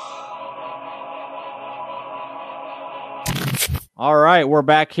 All right, we're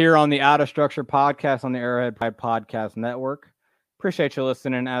back here on the Out of Structure podcast on the Arrowhead Podcast Network. Appreciate you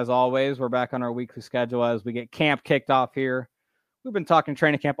listening. As always, we're back on our weekly schedule as we get camp kicked off here. We've been talking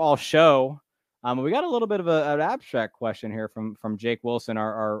training camp all show. We got a little bit of an abstract question here from Jake Wilson,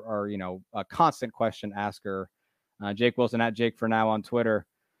 our a constant question asker. Jake Wilson at Jake for Now on Twitter.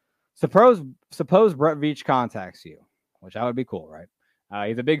 Suppose Brett Veach contacts you, which that would be cool, right?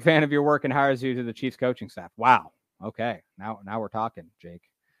 He's a big fan of your work and hires you to the Chiefs coaching staff. Wow. Okay. Now we're talking, Jake.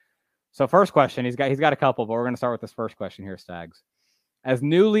 So first question, he's got a couple, but we're going to start with this first question here, Stags. As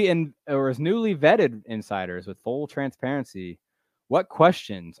newly vetted insiders with full transparency, what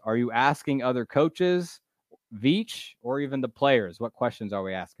questions are you asking other coaches, Veach, or even the players? What questions are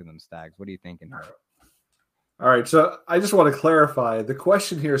we asking them, Stags? What are you thinking here? All right, so I just want to clarify. The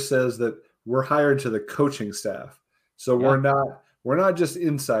question here says that we're hired to the coaching staff. So we're not just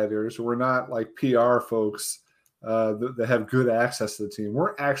insiders. We're not like PR folks that have good access to the team.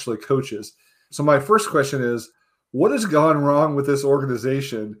 We're actually coaches. So my first question is, what has gone wrong with this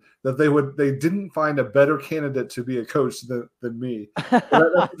organization that they didn't find a better candidate to be a coach than me?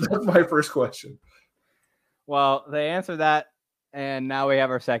 That's my first question. Well, they answered that, and now we have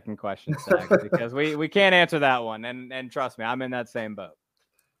our second question, Zach, because we can't answer that one. And trust me, I'm in that same boat.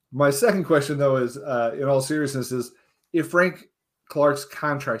 My second question, though, is in all seriousness, is if Frank Clark's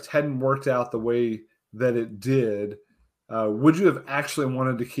contract hadn't worked out the way that it did, would you have actually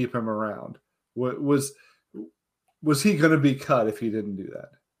wanted to keep him around? Was he going to be cut if he didn't do that?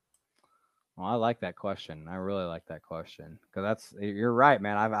 Well, I like that question. I really like that question because you're right,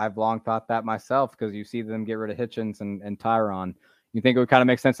 man. I've long thought that myself because you see them get rid of Hitchens and Tyron. You think it would kind of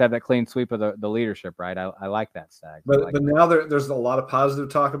make sense to have that clean sweep of the leadership, right? I like that, Stag. But now there's a lot of positive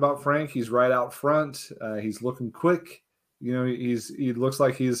talk about Frank. He's right out front. He's looking quick. You know, he looks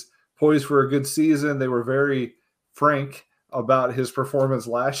like he's poised for a good season. They were very frank about his performance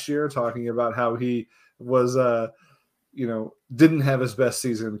last year, talking about how he was didn't have his best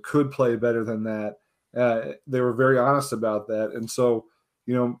season, could play better than that. They were very honest about that. And so,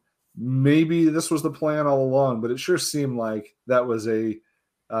 maybe this was the plan all along, but it sure seemed like that was an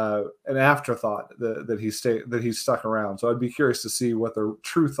afterthought that he stuck around. So I'd be curious to see what the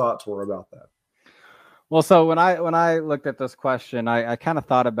true thoughts were about that. Well, so when I looked at this question, I kind of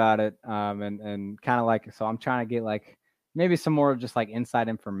thought about it and kind of like, so I'm trying to get like maybe some more of just like inside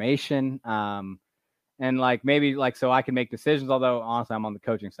information. And like maybe like so I can make decisions, although honestly I'm on the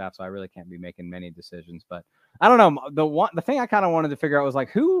coaching staff, so I really can't be making many decisions. But I don't know. The thing I kind of wanted to figure out was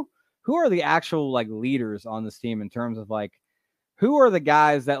like who are the actual like leaders on this team in terms of like who are the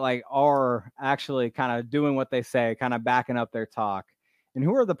guys that like are actually kind of doing what they say, kind of backing up their talk, and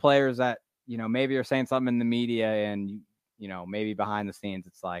who are the players that maybe are saying something in the media and maybe behind the scenes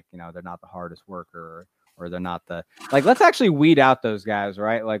it's like they're not the hardest worker. Or they're not let's actually weed out those guys,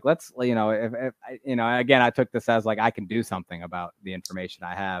 right? Like, let's, if again, I took this as like, I can do something about the information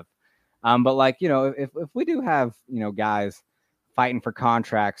I have. But like, if we do have, guys fighting for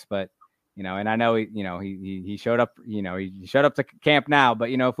contracts, but, and I know, he showed up, he showed up to camp now, but,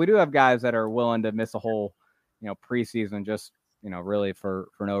 if we do have guys that are willing to miss a whole, preseason, just, really for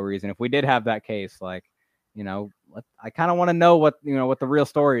no reason, if we did have that case, like, I kind of want to know what the real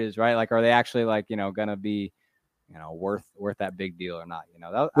story is, right? Like, are they actually like, gonna be, worth that big deal or not?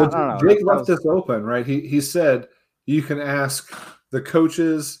 I don't know. Jake left this open, right? He said you can ask the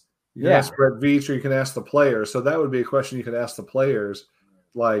coaches, you can ask Brett Veach, or you can ask the players. So that would be a question you could ask the players,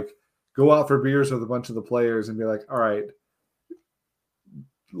 like go out for beers with a bunch of the players and be like, all right,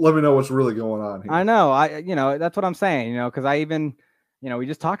 let me know what's really going on here. I know, that's what I'm saying, because I even, we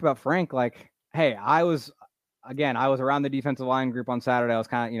just talked about Frank, like, hey, I was around the defensive line group on Saturday. I was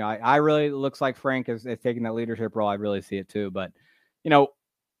kind of, I really looks like Frank is taking that leadership role. I really see it too. But,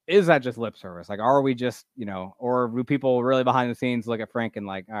 is that just lip service? Like, are we just, or do people really behind the scenes look at Frank and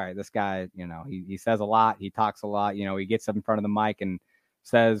like, all right, this guy, he says a lot. He talks a lot. He gets up in front of the mic and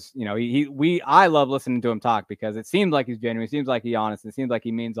says, I love listening to him talk because it seems like he's genuine. It seems like he's honest. It seems like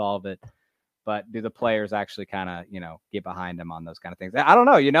he means all of it. But do the players actually kind of, get behind him on those kind of things? I don't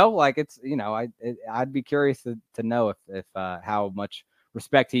know, like it's, I'd be curious to know if how much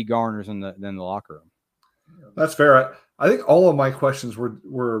respect he garners in the locker room. That's fair. I think all of my questions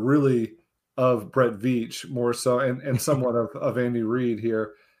were really of Brett Veach more so, and somewhat of Andy Reid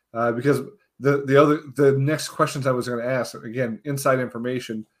here, because the next questions I was going to ask, again, inside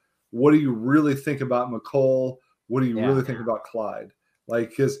information. What do you really think about McCole? What do you really think about Clyde? Like,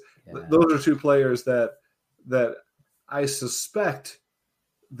 because those are two players that I suspect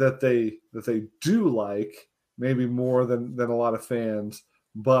that they do like, maybe more than a lot of fans,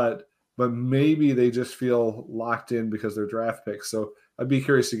 but maybe they just feel locked in because they're draft picks. So I'd be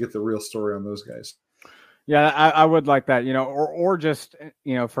curious to get the real story on those guys. Yeah, I would like that, or just,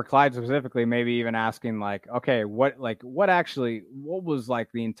 for Clyde specifically, maybe even asking like, okay, what was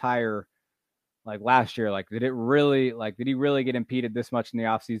like the entire, like last year, like, did he really get impeded this much in the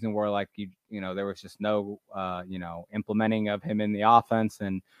offseason where like, there was just no, implementing of him in the offense,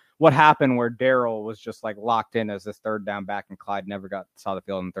 and what happened where Darryl was just like locked in as this third down back and Clyde never saw the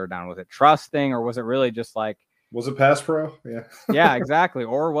field in third down? Was it trust thing, or was it really just like, was it pass pro? Yeah. Yeah, exactly.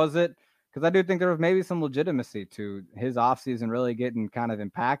 Or was it, because I do think there was maybe some legitimacy to his offseason really getting kind of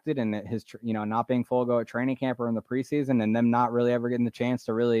impacted, and his, not being full go at training camp or in the preseason, and them not really ever getting the chance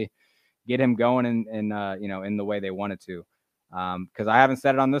to really get him going in the way they wanted to. Because I haven't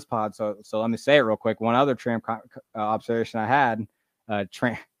said it on this pod, so let me say it real quick. One other observation I had, I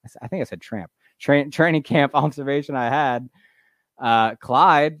think I said training camp observation I had.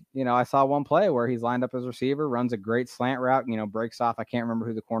 Clyde, I saw one play where he's lined up as receiver, runs a great slant route, breaks off. I can't remember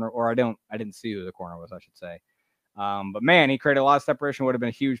who the corner, or I didn't see who the corner was, I should say. But man, he created a lot of separation. Would have been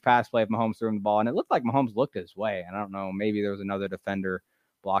a huge pass play if Mahomes threw him the ball, and it looked like Mahomes looked his way. And I don't know, maybe there was another defender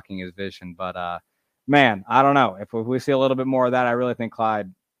blocking his vision, but man, I don't know. If we see a little bit more of that, I really think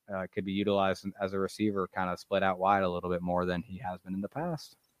Clyde could be utilized as a receiver, kind of split out wide a little bit more than he has been in the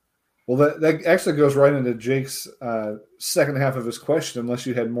past. Well, that actually goes right into Jake's second half of his question, unless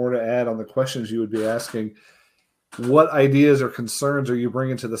you had more to add on the questions you would be asking. What ideas or concerns are you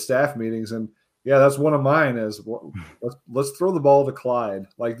bringing to the staff meetings? And yeah, that's one of mine is let's throw the ball to Clyde.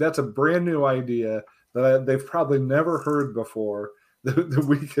 Like, that's a brand new idea that they've probably never heard before. That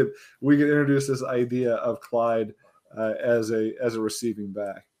we could introduce this idea of Clyde as a receiving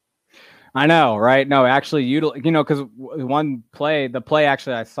back. I know, right? No, actually, because the play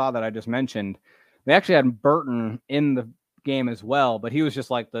actually I saw that I just mentioned, they actually had Burton in the game as well, but he was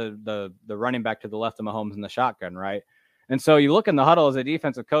just like the running back to the left of Mahomes in the shotgun, right? And so you look in the huddle as a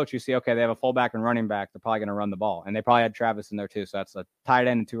defensive coach, you see, okay, they have a fullback and running back. They're probably going to run the ball, and they probably had Travis in there too. So that's a tight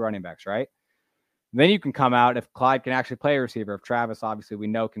end and two running backs, right? Then you can come out if Clyde can actually play a receiver. If Travis, obviously, we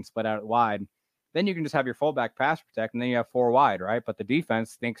know can split out wide, then you can just have your fullback pass protect, and then you have four wide, right? But the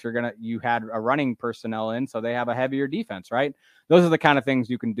defense thinks you had a running personnel in, so they have a heavier defense, right? Those are the kind of things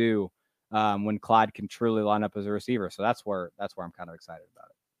you can do when Clyde can truly line up as a receiver. So that's where I'm kind of excited about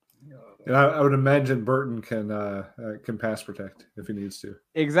it. And I would imagine Burton can pass protect if he needs to.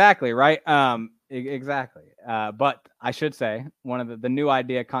 Exactly, right? Exactly. But I should say one of the new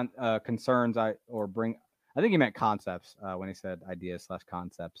idea concerns I think he meant concepts when he said ideas /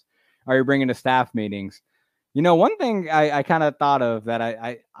 concepts. Are you bringing to staff meetings? One thing I kind of thought of that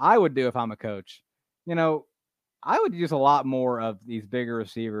I would do if I'm a coach, I would use a lot more of these bigger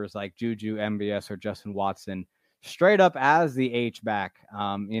receivers like Juju, MBS, or Justin Watson straight up as the H back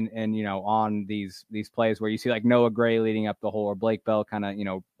on these plays where you see like Noah Gray leading up the hole or Blake Bell kind of,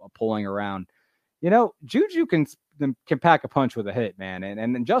 pulling around. Juju can pack a punch with a hit, man.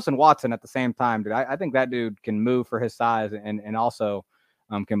 And Justin Watson at the same time, dude, I think that dude can move for his size and also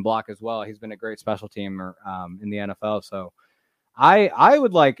can block as well. He's been a great special teamer in the NFL. So I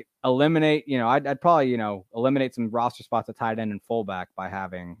would like eliminate, I'd probably, eliminate some roster spots at tight end and fullback by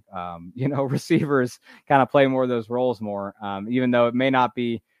having, receivers kind of play more of those roles more, even though it may not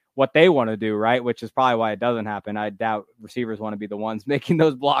be what they want to do, right? Which is probably why it doesn't happen. I doubt receivers want to be the ones making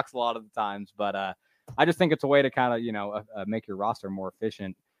those blocks a lot of the times, but I just think it's a way to kind of, make your roster more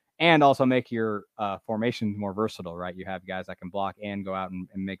efficient and also make your formations more versatile, right? You have guys that can block and go out and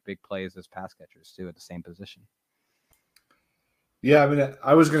make big plays as pass catchers too at the same position. Yeah, I mean,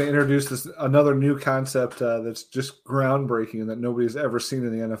 I was going to introduce another new concept that's just groundbreaking and that nobody's ever seen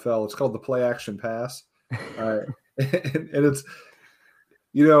in the NFL. It's called the play action pass. And it's,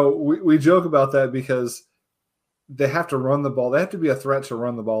 we joke about that because they have to run the ball. They have to be a threat to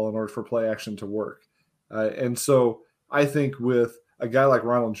run the ball in order for play action to work. And so I think with a guy like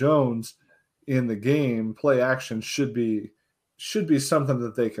Ronald Jones in the game, play action should be something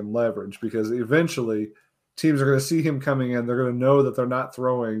that they can leverage because eventually – teams are going to see him coming in. They're going to know that they're not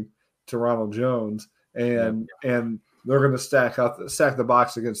throwing to Ronald Jones, and they're going to stack the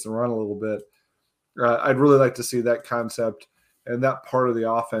box against the run a little bit. I'd really like to see that concept and that part of the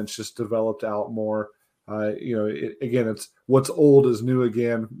offense just developed out more. It's what's old is new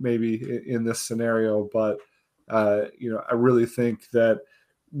again, maybe in this scenario, but I really think that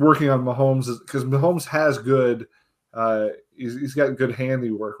working on Mahomes because Mahomes has good. He's got good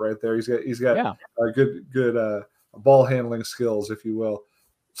handiwork right there. He's got good ball handling skills, if you will.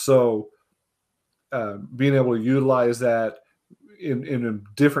 So being able to utilize that in a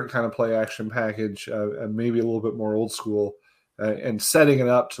different kind of play action package, and maybe a little bit more old school, and setting it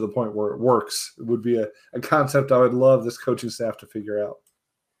up to the point where it works would be a concept I would love this coaching staff to figure out.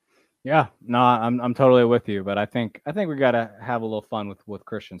 Yeah, no, I'm totally with you, but I think we got to have a little fun with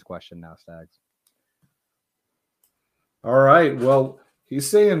Christian's question now, Stags. All right. Well, he's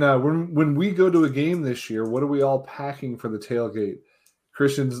saying when we go to a game this year, what are we all packing for the tailgate?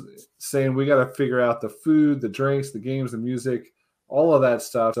 Christian's saying we got to figure out the food, the drinks, the games, the music, all of that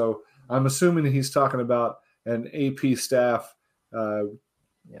stuff. So I'm assuming he's talking about an AP staff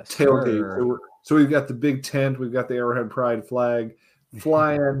tailgate. So we've got the big tent. We've got the Arrowhead Pride flag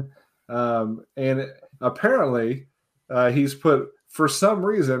flying. And apparently he's put, for some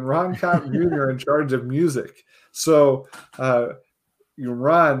reason, Ron Cotton Jr. in charge of music. So,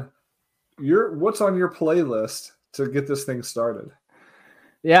 Ron, what's on your playlist to get this thing started.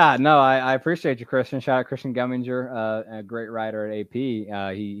 Yeah, no, I appreciate you, Christian. Shout out Christian Gumminger, a great writer at AP.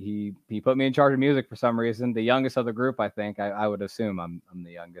 He put me in charge of music for some reason. The youngest of the group, I think. I would assume I'm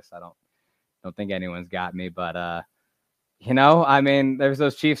the youngest. I don't think anyone's got me, but I mean, there's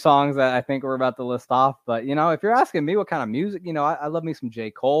those Chief songs that I think we're about to list off. But if you're asking me what kind of music, I love me some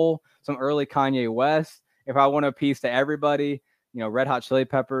J. Cole, some early Kanye West. If I want a piece to everybody, Red Hot Chili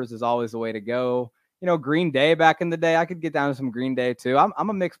Peppers is always the way to go. Green Day back in the day, I could get down to some Green Day too. I'm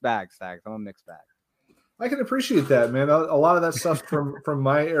a mixed bag, Stags. I'm a mixed bag. I can appreciate that, man. A lot of that stuff from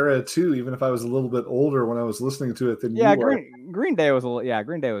my era too, even if I was a little bit older when I was listening to it than you were. Green Day was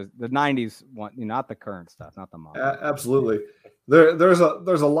Green Day was the 90s one, not the current stuff, not the modern. Absolutely. There's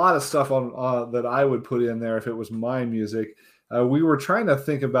a lot of stuff on that I would put in there if it was my music. We were trying to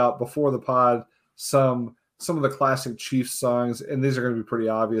think about before the pod some of the classic Chiefs songs, and these are going to be pretty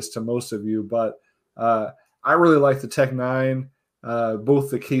obvious to most of you, but I really like the Tech Nine,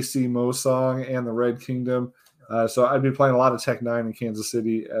 both the KC Mo song and the Red Kingdom. So I'd be playing a lot of Tech Nine in Kansas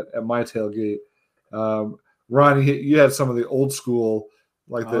City at my tailgate. Ron, you had some of the old school,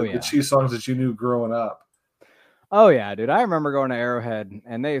 like the Chiefs songs that you knew growing up. Oh, yeah, dude. I remember going to Arrowhead,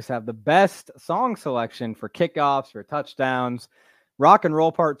 and they used to have the best song selection for kickoffs, for touchdowns. Rock and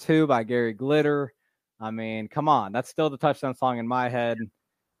Roll Part 2 by Gary Glitter. I mean, come on. That's still the touchdown song in my head.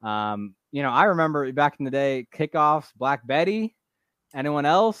 I remember back in the day, kickoffs, Black Betty. Anyone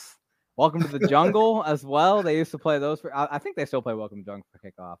else? Welcome to the Jungle as well. They used to play those. I think they still play Welcome to the Jungle for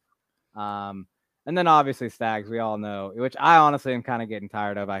kickoff. And then obviously Stags, we all know, which I honestly am kind of getting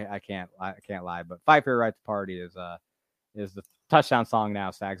tired of. I can't lie, but Fight for Your Right to Party is the touchdown song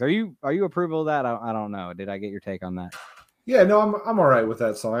now. Stags, are you approval of that? I don't know. Did I get your take on that? Yeah, no, I'm all right with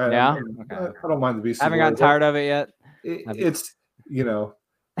that song. Okay. I don't mind the Beastie Boys. I haven't gotten tired of it yet. It's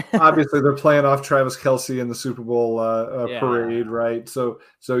obviously they're playing off Travis Kelce in the Super Bowl parade, right? So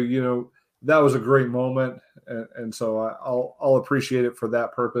that was a great moment, and so I'll appreciate it for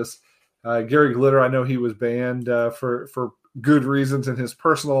that purpose. Gary Glitter, I know he was banned for good reasons in his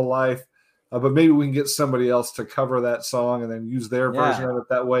personal life, but maybe we can get somebody else to cover that song and then use their version of it.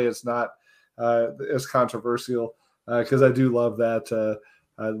 That way it's not as controversial, because I do love that.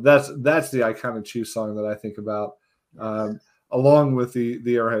 That's the iconic Chiefs song that I think about, along with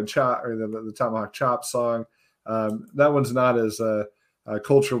the Arrowhead Chop or the Tomahawk Chop song. That one's not as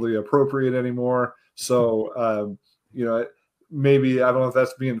culturally appropriate anymore. So, maybe, I don't know if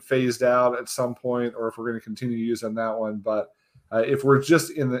that's being phased out at some point or if we're going to continue using that one. But if we're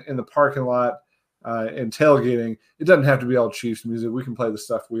just in the parking lot and tailgating, it doesn't have to be all Chiefs music. We can play the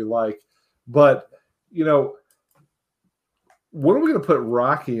stuff we like. But, what are we going to put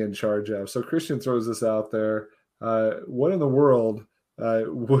Rocky in charge of? So Christian throws this out there. What in the world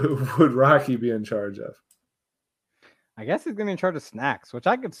would Rocky be in charge of? I guess he's going to be in charge of snacks, which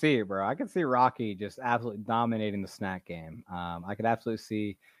I could see, bro. I could see Rocky just absolutely dominating the snack game. I could absolutely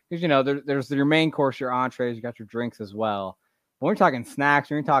see, because, there's your main course, your entrees, you got your drinks as well. When we're talking snacks,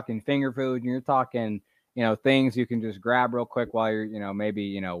 when you're talking finger food, and you're talking, things you can just grab real quick while you're,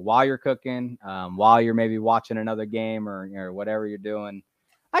 maybe, while you're cooking, while you're maybe watching another game or whatever you're doing.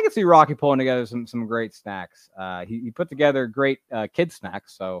 I can see Rocky pulling together some great snacks. He put together great kid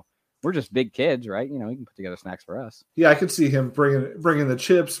snacks, so we're just big kids, right? He can put together snacks for us. Yeah, I could see him bringing the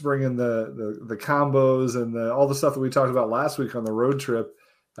chips, bringing the combos, and all the stuff that we talked about last week on the road trip,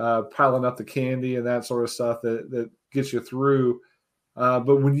 piling up the candy and that sort of stuff that gets you through.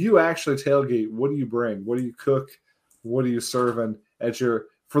 But when you actually tailgate, what do you bring? What do you cook? What are you serving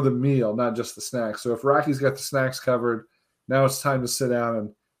for the meal, not just the snacks? So if Rocky's got the snacks covered, now it's time to sit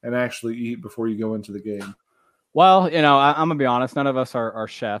down and actually eat before you go into the game. Well, I'm gonna be honest. None of us are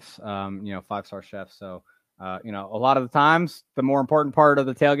chefs, 5-star chefs. So, a lot of the times, the more important part of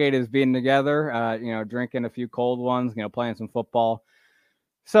the tailgate is being together. Drinking a few cold ones. Playing some football.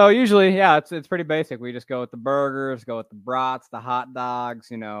 So usually, it's pretty basic. We just go with the burgers, go with the brats, the hot dogs.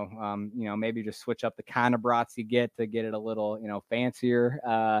 Maybe just switch up the kind of brats you get to get it a little, fancier.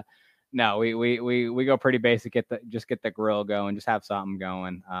 No, we go pretty basic. Get the grill going, just have something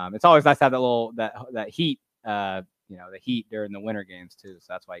going. It's always nice to have that heat. The heat during the winter games too, so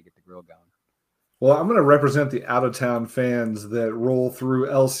that's why you get the grill going. Well, I'm going to represent the out-of-town fans that roll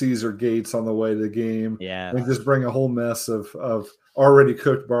through El Caesar gates on the way to the game. Yeah, and just bring a whole mess of already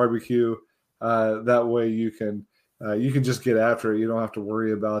cooked barbecue. That way you can just get after it. You don't have to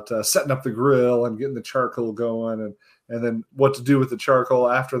worry about setting up the grill and getting the charcoal going and then what to do with the charcoal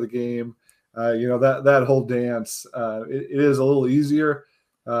after the game. That whole dance. It is a little easier.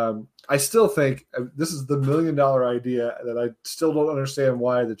 I still think this is the $1 million idea that I still don't understand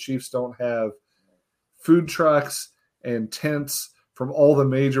why the Chiefs don't have food trucks and tents from all the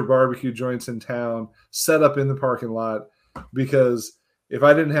major barbecue joints in town set up in the parking lot, because if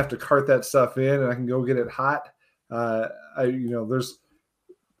I didn't have to cart that stuff in and I can go get it hot, there's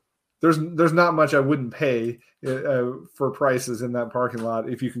not much I wouldn't pay for prices in that parking lot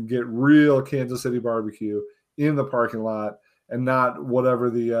if you can get real Kansas City barbecue in the parking lot and not whatever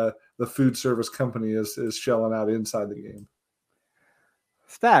the food service company is shelling out inside the game.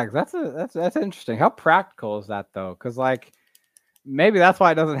 Stags, that's interesting. How practical is that though? Because like maybe that's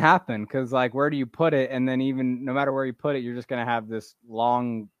why it doesn't happen. Because like where do you put it? And then even no matter where you put it, you're just gonna have this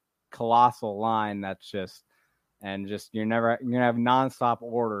long, colossal line that's you're gonna have nonstop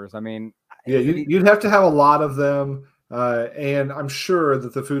orders. I mean, yeah, you'd have to have a lot of them. And I'm sure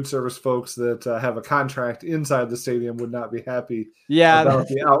that the food service folks that have a contract inside the stadium would not be happy about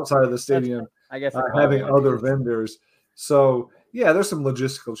the outside of the stadium I guess having other vendors. So, yeah, there's some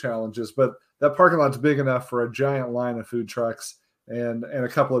logistical challenges, but that parking lot's big enough for a giant line of food trucks and a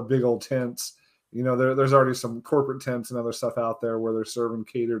couple of big old tents. You know, there's already some corporate tents and other stuff out there where they're serving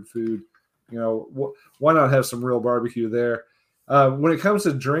catered food. You know, why not have some real barbecue there? When it comes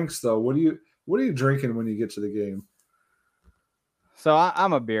to drinks, though, what are you drinking when you get to the game? So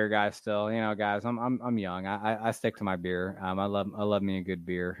I'm a beer guy still, you know, guys. I'm young. I stick to my beer. I love me a good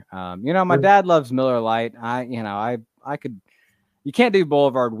beer. My dad loves Miller Lite. You can't do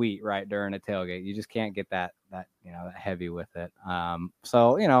Boulevard Wheat right during a tailgate. You just can't get that that heavy with it.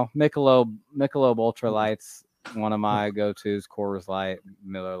 Michelob Ultra Lights, one of my go-tos. Coors Light,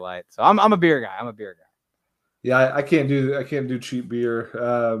 Miller Lite. So I'm a beer guy. Yeah, I can't do cheap beer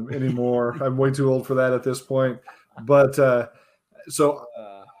anymore. I'm way too old for that at this point. But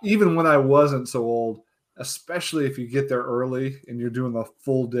even when I wasn't so old, especially if you get there early and you're doing the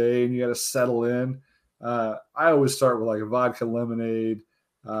full day and you got to settle in, I always start with like a vodka lemonade,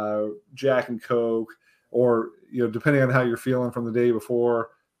 Jack and Coke, or depending on how you're feeling from the day before,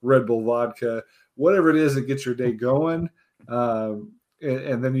 Red Bull vodka, whatever it is that gets your day going, and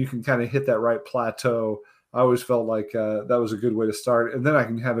then you can kind of hit that right plateau. I always felt like that was a good way to start, and then I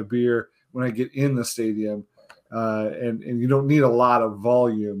can have a beer when I get in the stadium. And you don't need a lot of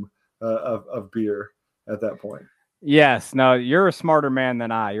volume of beer at that point. Yes, no, you're a smarter man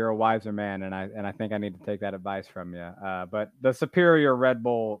than I. You're a wiser man, and I think I need to take that advice from you. But the superior Red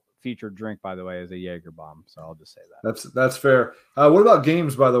Bull featured drink, by the way, is a Jaeger bomb. So I'll just say that. That's fair. What about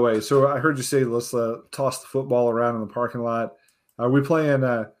games, by the way? So I heard you say let's toss the football around in the parking lot. Are we playing?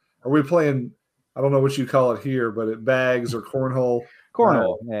 I don't know what you call it here, but it bags or cornhole.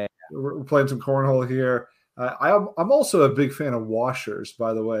 Cornhole. Yeah. We're playing some cornhole here. I'm also a big fan of washers,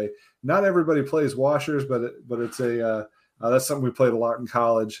 by the way. Not everybody plays washers, but it's that's something we played a lot in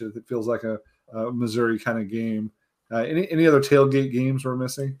college. It feels like a Missouri kind of game. Any other tailgate games we're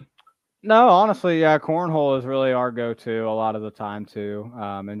missing? No, honestly, yeah, cornhole is really our go-to a lot of the time too,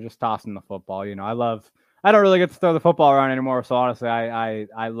 and just tossing the football. I don't really get to throw the football around anymore, so honestly,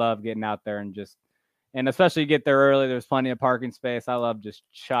 I love getting out there and especially get there early. There's plenty of parking space. I love just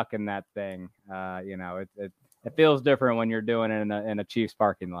chucking that thing. It feels different when you're doing it in a Chiefs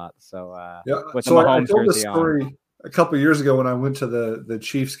parking lot. So with the Mahomes I told this jersey story on. A couple of years ago when I went to the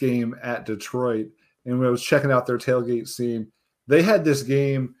Chiefs game at Detroit, and when I was checking out their tailgate scene, they had this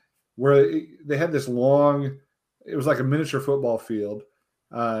game where they had this long. It was like a miniature football field,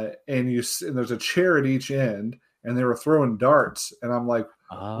 and there's a chair at each end, and they were throwing darts, and I'm like,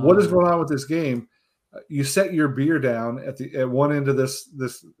 what is going on with this game? You set your beer down at one end of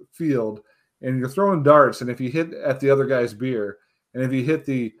this field, and you're throwing darts. And if you hit at the other guy's beer, and if you hit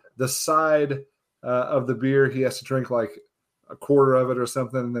the side of the beer, he has to drink like a quarter of it or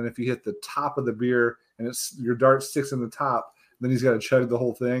something. And then if you hit the top of the beer and your dart sticks in the top, then he's got to chug the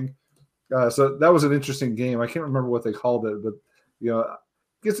whole thing. So that was an interesting game. I can't remember what they called it, but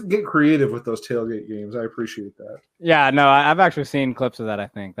get creative with those tailgate games. I appreciate that. Yeah, no, I've actually seen clips of that. I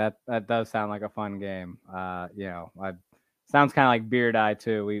think that does sound like a fun game. Sounds kind of like beer die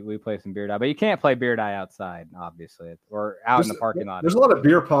too. We play some beer die, but you can't play beer die outside, obviously, or out in the parking lot. There's a lot of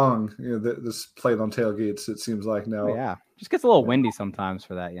beer pong that's played on tailgates. It seems like now. Oh, yeah, just gets a little windy sometimes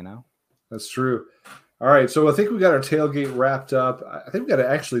for that. That's true. All right, so I think we got our tailgate wrapped up. I think we got to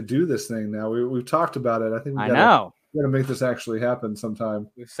actually do this thing now. We've talked about it. I think we got to make this actually happen sometime.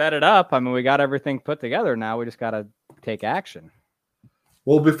 We've set it up. I mean, we got everything put together now. We just got to take action.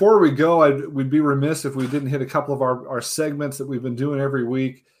 Well, before we go, we'd be remiss if we didn't hit a couple of our segments that we've been doing every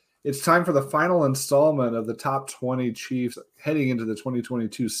week. It's time for the final installment of the top 20 Chiefs heading into the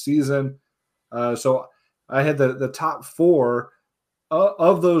 2022 season. So I had the top four.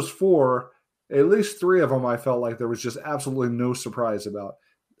 Of those four, at least three of them I felt like there was just absolutely no surprise about.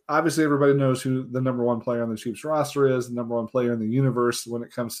 obviously everybody knows who the number one player on the Chiefs roster is, the number one player in the universe when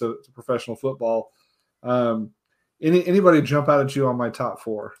it comes to professional football. Anybody jump out at you on my top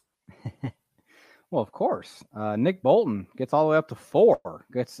 4? Well, of course. Nick Bolton gets all the way up to 4.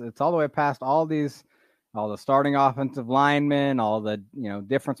 It's all the way past all the starting offensive linemen, all the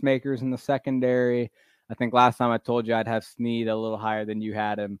difference makers in the secondary. I think last time I told you I'd have Snead a little higher than you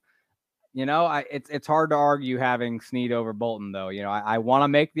had him. It's hard to argue having Snead over Bolton, though. I want to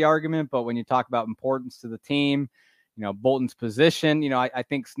make the argument, but when you talk about importance to the team, Bolton's position, I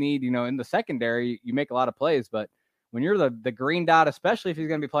think Snead, in the secondary, you make a lot of plays, but when you're the green dot, especially if he's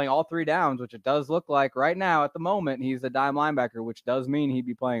going to be playing all 3 downs, which it does look like right now at the moment, he's the dime linebacker, which does mean he'd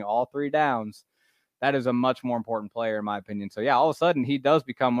be playing all 3 downs. That is a much more important player, in my opinion. So, yeah, all of a sudden, he does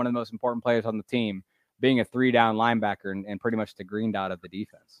become one of the most important players on the team, being a 3-down linebacker and pretty much the green dot of the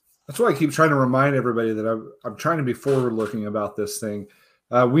defense. That's why I keep trying to remind everybody that I'm trying to be forward-looking about this thing.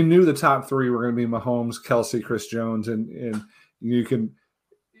 We knew the top 3 were going to be Mahomes, Kelsey, Chris Jones, and you can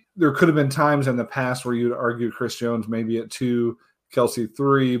 – there could have been times in the past where you'd argue Chris Jones maybe at 2, Kelsey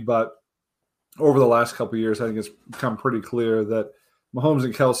 3, but over the last couple of years, I think it's become pretty clear that Mahomes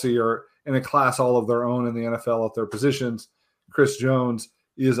and Kelsey are in a class all of their own in the NFL at their positions. Chris Jones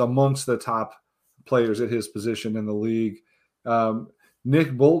is amongst the top players at his position in the league.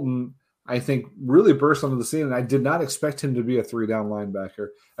 Nick Bolton, I think, really burst onto the scene, and I did not expect him to be a 3-down linebacker.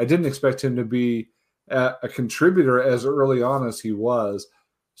 I didn't expect him to be a contributor as early on as he was.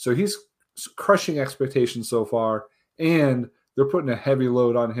 So he's crushing expectations so far, and they're putting a heavy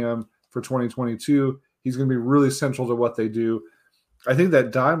load on him for 2022. He's going to be really central to what they do. I think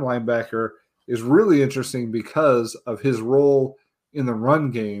that dime linebacker is really interesting because of his role in the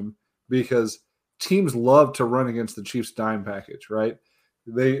run game, because teams love to run against the Chiefs dime package, right?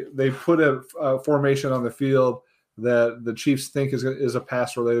 They put a formation on the field that the Chiefs think is a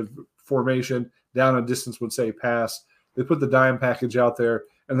pass-related formation. Down a distance would say pass. They put the dime package out there,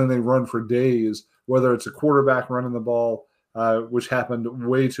 and then they run for days, whether it's a quarterback running the ball, which happened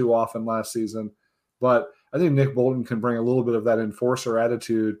way too often last season. But I think Nick Bolton can bring a little bit of that enforcer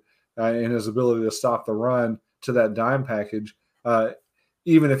attitude and his ability to stop the run to that dime package,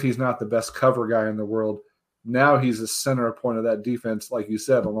 even if he's not the best cover guy in the world. Now he's the center point of that defense, like you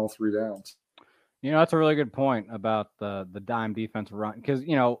said, on all 3 downs. That's a really good point about the dime defensive run, because,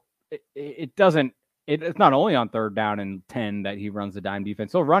 it doesn't – it's not only on 3rd down and 10 that he runs the dime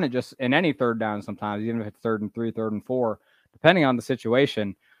defense. He'll run it just in any 3rd down sometimes, even if it's 3rd and 3, 3rd and 4, depending on the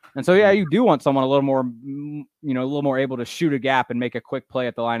situation. And so, yeah, you do want someone a little more able to shoot a gap and make a quick play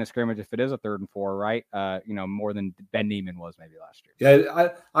at the line of scrimmage if it is a 3rd and 4, right? More than Ben Neiman was maybe last year. Yeah,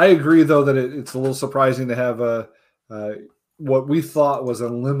 I agree, though, that it's a little surprising to have what we thought was a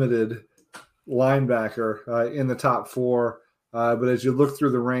limited linebacker in the top 4. But as you look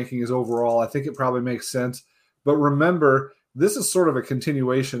through the rankings overall, I think it probably makes sense. But remember, this is sort of a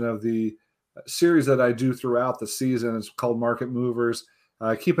continuation of the series that I do throughout the season. It's called Market Movers.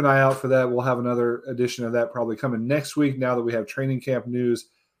 Keep an eye out for that. We'll have another edition of that probably coming next week now that we have training camp news.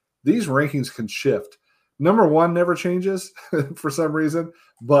 These rankings can shift. Number 1 never changes for some reason,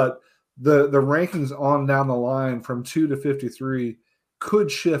 but the rankings on down the line from 2 to 53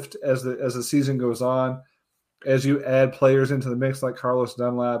 could shift as the season goes on. As you add players into the mix like Carlos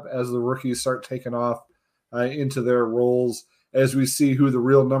Dunlap, as the rookies start taking off into their roles, as we see who the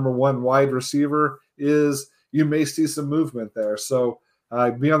real number 1 wide receiver is, you may see some movement there. So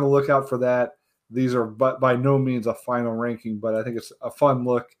be on the lookout for that. These are by no means a final ranking, but I think it's a fun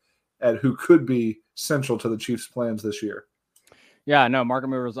look at who could be central to the Chiefs' plans this year. Yeah, no, Market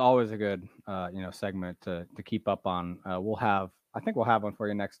Mover is always a good segment to keep up on. I think we'll have one for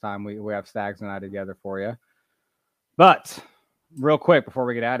you next time. We have Stags and I together for you. But real quick, before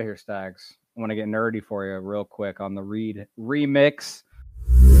we get out of here, Stags, I want to get nerdy for you real quick on the Reid remix.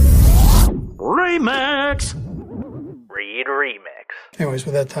 Reid remix. Anyways,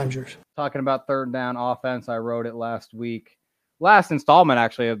 with that, time's yours. Talking about 3rd down offense, I wrote it last week. Last installment,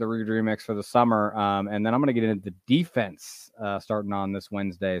 actually, of the Reid remix for the summer. And then I'm going to get into defense starting on this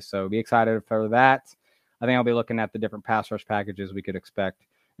Wednesday. So be excited for that. I think I'll be looking at the different pass rush packages we could expect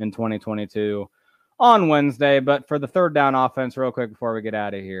in 2022. On Wednesday. But for the 3rd down offense, real quick before we get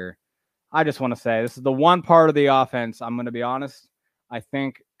out of here, I just want to say this is the one part of the offense, I'm going to be honest, I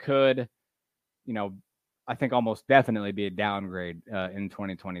think could, I think almost definitely be a downgrade in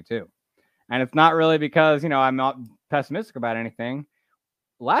 2022. And it's not really because, I'm not pessimistic about anything.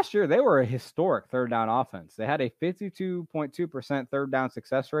 Last year, they were a historic 3rd down offense. They had a 52.2% 3rd down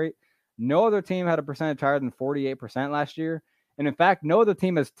success rate. No other team had a percentage higher than 48% last year. And in fact, no other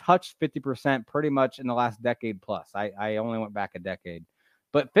team has touched 50% pretty much in the last decade plus. I only went back a decade.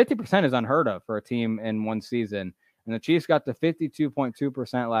 but 50% is unheard of for a team in one season. And the Chiefs got to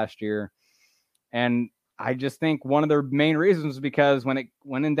 52.2% last year. And I just think one of their main reasons is because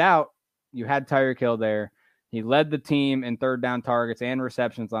when in doubt, you had Tyreek Hill there. He led the team in third down targets and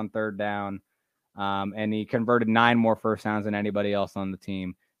receptions on third down. And he converted 9 more first downs than anybody else on the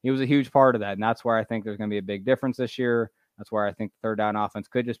team. He was a huge part of that. And that's where I think there's going to be a big difference this year. That's where I think the third down offense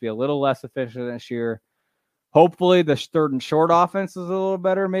could just be a little less efficient this year. Hopefully the third and short offense is a little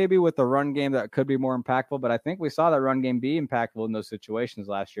better, maybe with the run game that could be more impactful. But I think we saw that run game be impactful in those situations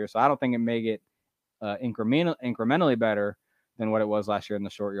last year. So I don't think it may get incrementally better than what it was last year in the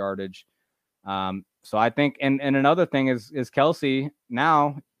short yardage. So I think, and another thing is Kelsey,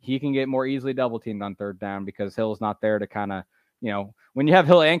 now he can get more easily double teamed on third down because Hill's not there to kind of, when you have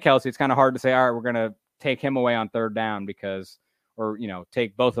Hill and Kelsey, it's kind of hard to say, all right, we're going to take him away on third down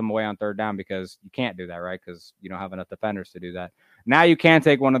take both of them away on third down because you can't do that, right? Because you don't have enough defenders to do that. Now you can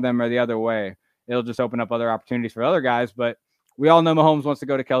take one of them or the other way. It'll just open up other opportunities for other guys, but we all know Mahomes wants to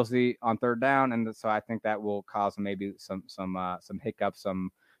go to Kelsey on third down, and so I think that will cause maybe some hiccups,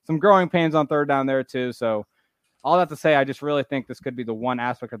 some growing pains on third down there too. So all that to say, I just really think this could be the one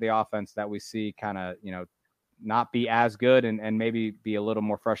aspect of the offense that we see kind of, not be as good and maybe be a little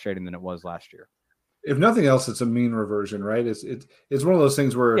more frustrating than it was last year. If nothing else, it's a mean reversion, right? It's one of those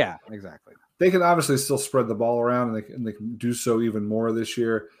things where exactly. They can obviously still spread the ball around, and they can do so even more this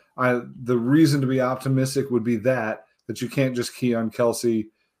year. The reason to be optimistic would be that you can't just key on Kelsey,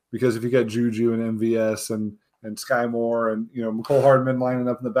 because if you got Juju and MVS and Sky Moore and McCole Hardman lining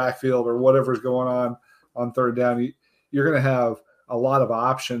up in the backfield or whatever's going on third down, you're going to have a lot of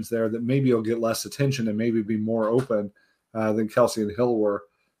options there that maybe you'll get less attention and maybe be more open than Kelsey and Hill were.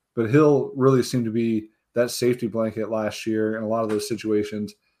 But Hill really seemed to be that safety blanket last year in a lot of those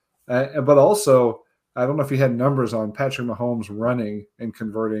situations. But also, I don't know if he had numbers on Patrick Mahomes running and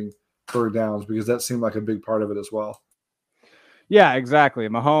converting third downs, because that seemed like a big part of it as well. Yeah, exactly.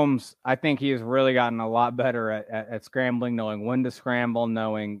 Mahomes, I think he has really gotten a lot better at scrambling, knowing when to scramble,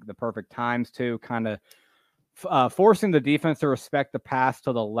 knowing the perfect times to kind of forcing the defense to respect the pass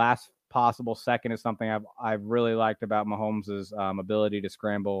to the last possible second is something I've really liked about Mahomes' ability to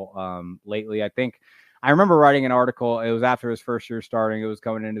scramble lately. I remember writing an article. It was after his first year starting. It was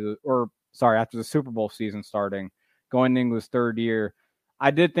coming into after the Super Bowl season starting, going into his third year. I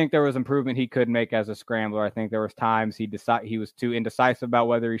did think there was improvement he could make as a scrambler. I think there was times he was too indecisive about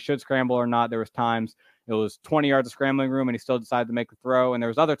whether he should scramble or not. There was times it was 20 yards of scrambling room and he still decided to make the throw. And there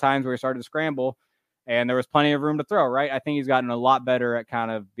was other times where he started to scramble and there was plenty of room to throw, right? I think he's gotten a lot better at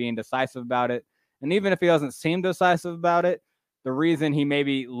kind of being decisive about it. And even if he doesn't seem decisive about it, the reason he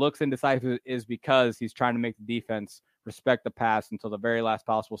maybe looks indecisive is because he's trying to make the defense respect the pass until the very last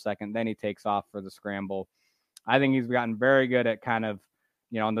possible second. Then he takes off for the scramble. I think he's gotten very good at kind of,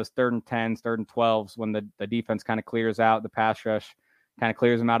 on those 3rd and 10s, 3rd and 12s, when the defense kind of clears out, the pass rush kind of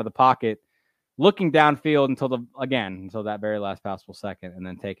clears him out of the pocket, looking downfield until that very last possible second, and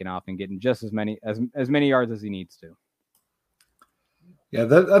then taking off and getting just as many yards as he needs to. Yeah,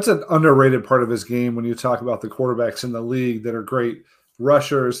 that's an underrated part of his game when you talk about the quarterbacks in the league that are great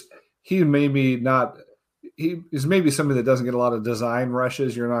rushers. He is maybe somebody that doesn't get a lot of design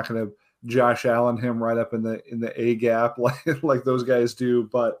rushes. You're not going to Josh Allen him right up in the A gap like those guys do,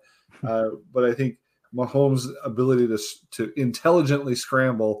 but I think Mahomes' ability to intelligently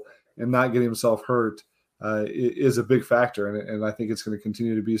scramble and not get himself hurt is a big factor, and I think it's going to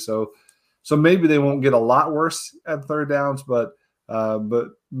continue to be so. So maybe they won't get a lot worse at third downs, but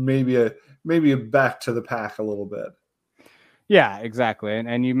maybe a back to the pack a little bit. Yeah, exactly.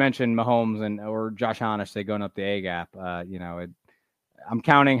 And you mentioned Mahomes or Josh Allen, I should say, going up the A gap. I'm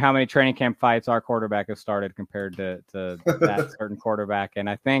counting how many training camp fights our quarterback has started compared to that certain quarterback. And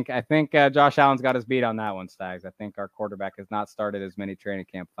I think Josh Allen's got his beat on that one, Stags. I think our quarterback has not started as many training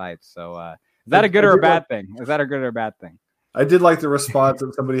camp fights. So is that a good or a bad thing? Is that a good or a bad thing? I did like the response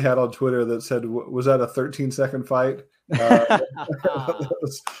that somebody had on Twitter that said, was that a 13-second fight?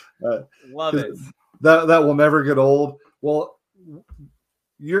 Love it. That will never get old. Well,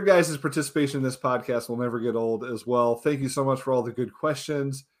 your guys' participation in this podcast will never get old as well. Thank you so much for all the good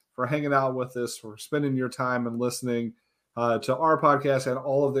questions, for hanging out with us, for spending your time and listening to our podcast and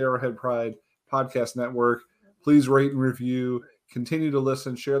all of the Arrowhead Pride podcast network. Please rate and review. Continue to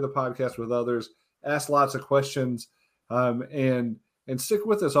listen. Share the podcast with others. Ask lots of questions. And stick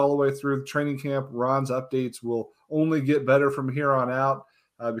with us all the way through the training camp. Ron's updates will only get better from here on out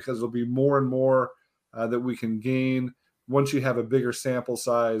because there'll be more and more that we can gain once you have a bigger sample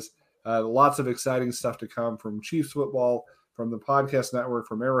size. Lots of exciting stuff to come from Chiefs football, from the podcast network,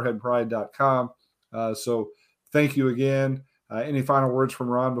 from arrowheadpride.com. So thank you again. Any final words from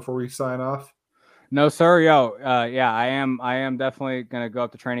Ron before we sign off? No, sir. Yo, yeah, I am definitely going to go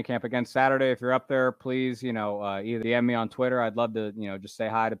up to training camp again Saturday. If you're up there, please, either DM me on Twitter. I'd love to, just say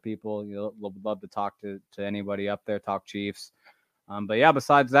hi to people. Love to talk to anybody up there, talk Chiefs. But yeah,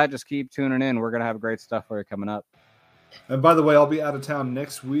 besides that, just keep tuning in. We're going to have great stuff for you coming up. And by the way, I'll be out of town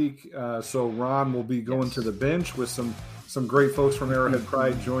next week. So Ron will be going to the bench with some great folks from Arrowhead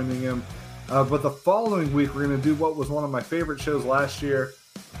Pride joining him. But the following week, we're going to do what was one of my favorite shows last year.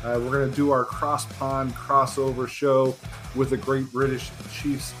 We're going to do our cross-pond crossover show with the Great British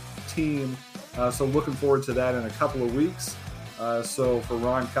Chiefs team. So looking forward to that in a couple of weeks. So for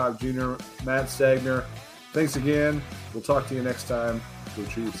Ron Cobb Jr., Matt Stagner, thanks again. We'll talk to you next time. Go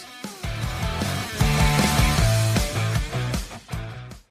Chiefs.